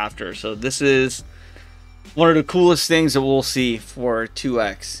after. So this is one of the coolest things that we'll see for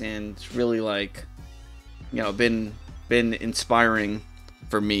 2X. And it's really like, been inspiring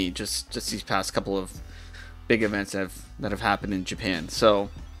for me. Just these past couple of big events that have happened in Japan. So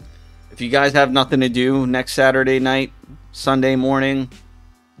if you guys have nothing to do next Saturday night, Sunday morning,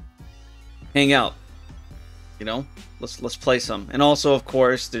 hang out, let's play some. And also, of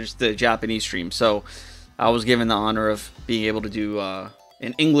course, there's the Japanese stream. So I was given the honor of being able to do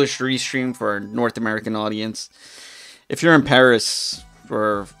an English restream for a North American audience. If you're in Paris,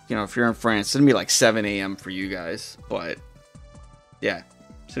 or if you're in France, it's gonna be like 7 a.m. for you guys. But yeah,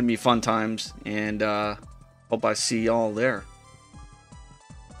 it's gonna be fun times, and hope I see y'all there.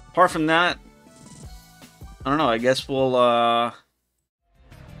 Apart from that, I don't know. I guess we'll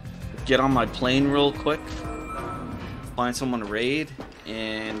get on my plane real quick, find someone to raid,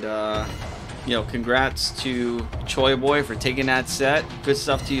 and congrats to ChoiBoy for taking that set. Good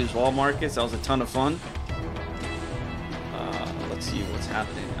stuff to you as well, Marcus. That was a ton of fun. Let's see what's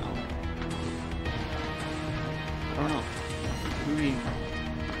happening now. I don't know.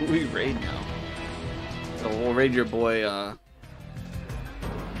 Who we raid now? So we'll raid your boy. I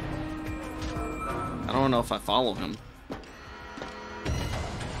don't know if I follow him.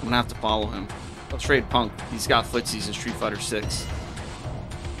 I'm gonna have to follow him. Let's raid Punk. He's got footsies in Street Fighter 6.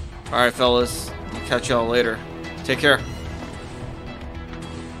 Alright, fellas. I'll catch y'all later. Take care.